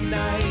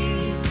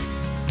midnight.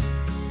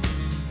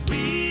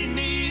 We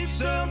need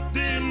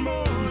something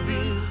more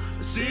than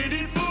a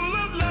city full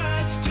of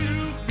lights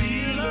to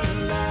feel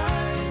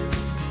alive.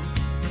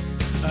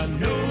 I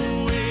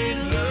know it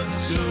looks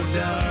so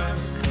dark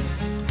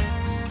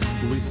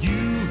with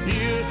you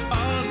here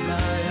on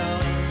my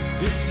arm.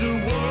 It's a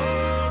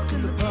walk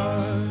in the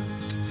park.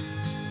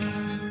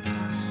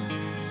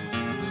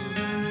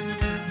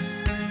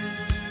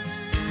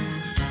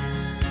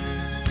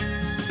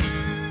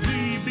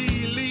 We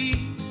believe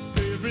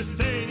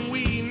everything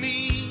we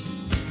need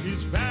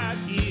is right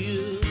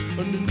here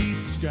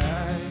underneath the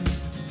sky.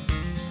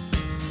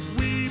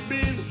 We've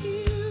been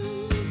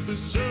here for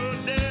so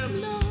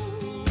damn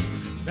long,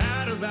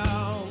 right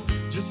around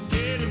just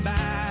getting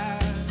by.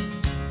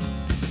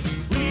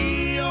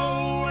 We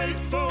all wait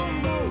for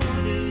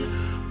morning,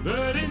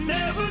 but it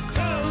never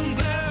comes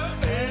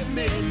out at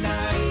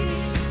midnight.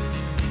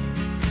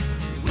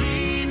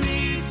 We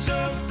need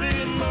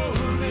something more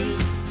than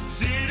a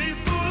city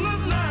full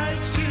of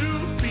lights to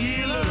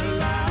feel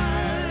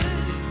alive.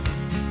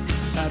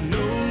 I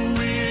know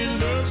it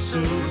looks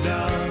so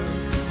dark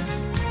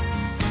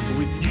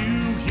with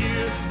you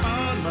here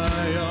on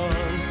my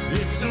arm.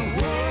 It's a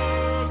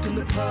walk in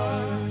the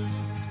park.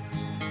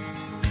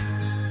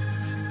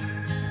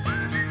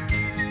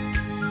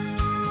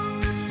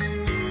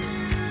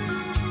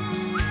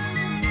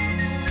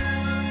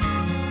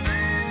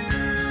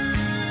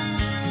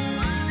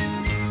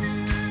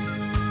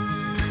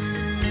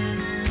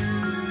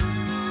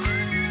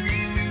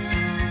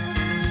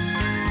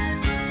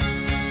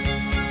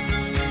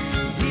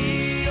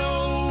 We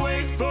all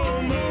wait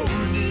for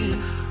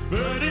morning,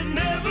 but it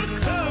never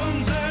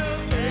comes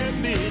out at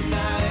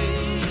midnight.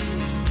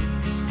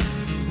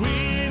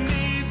 We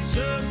need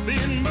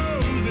something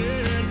more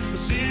than a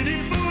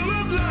city full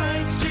of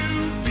lights to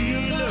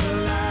feel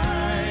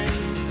alive.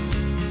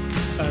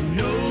 I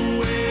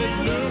know it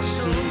looks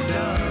so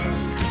dark.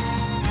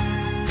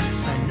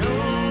 I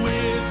know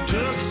it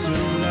took so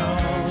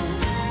long.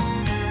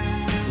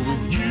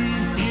 With you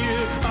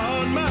here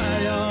on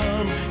my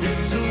arm,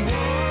 it's a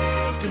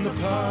walk in the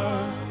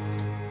park.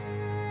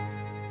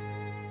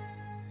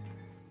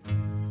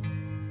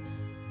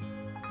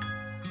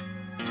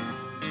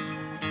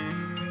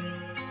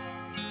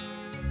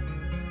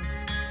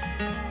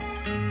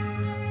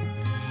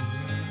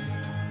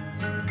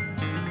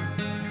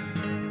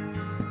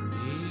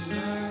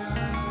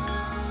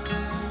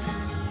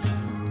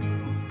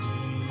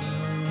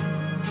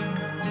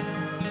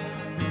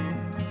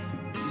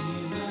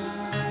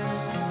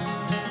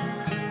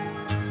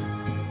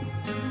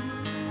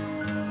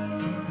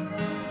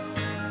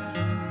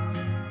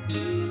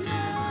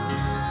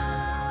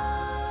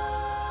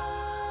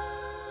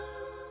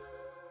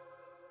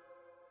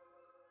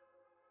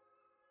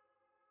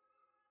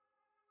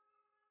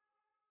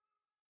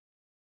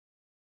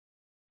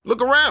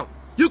 Look around.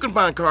 You can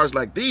find cars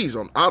like these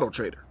on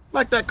AutoTrader,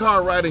 like that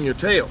car riding your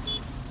tail.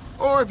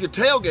 Or if you're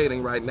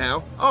tailgating right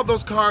now, all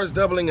those cars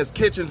doubling as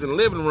kitchens and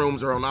living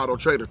rooms are on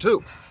AutoTrader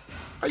too.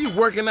 Are you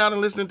working out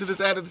and listening to this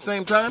ad at the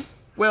same time?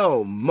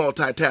 Well,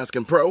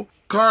 multitasking pro,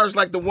 cars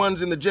like the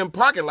ones in the gym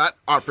parking lot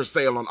are for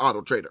sale on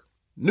AutoTrader.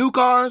 New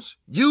cars,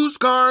 used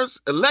cars,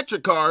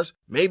 electric cars,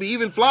 maybe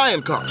even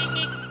flying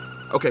cars.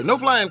 Okay, no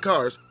flying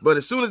cars, but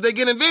as soon as they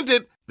get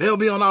invented, they'll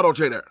be on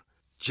AutoTrader.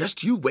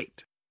 Just you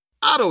wait.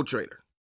 AutoTrader.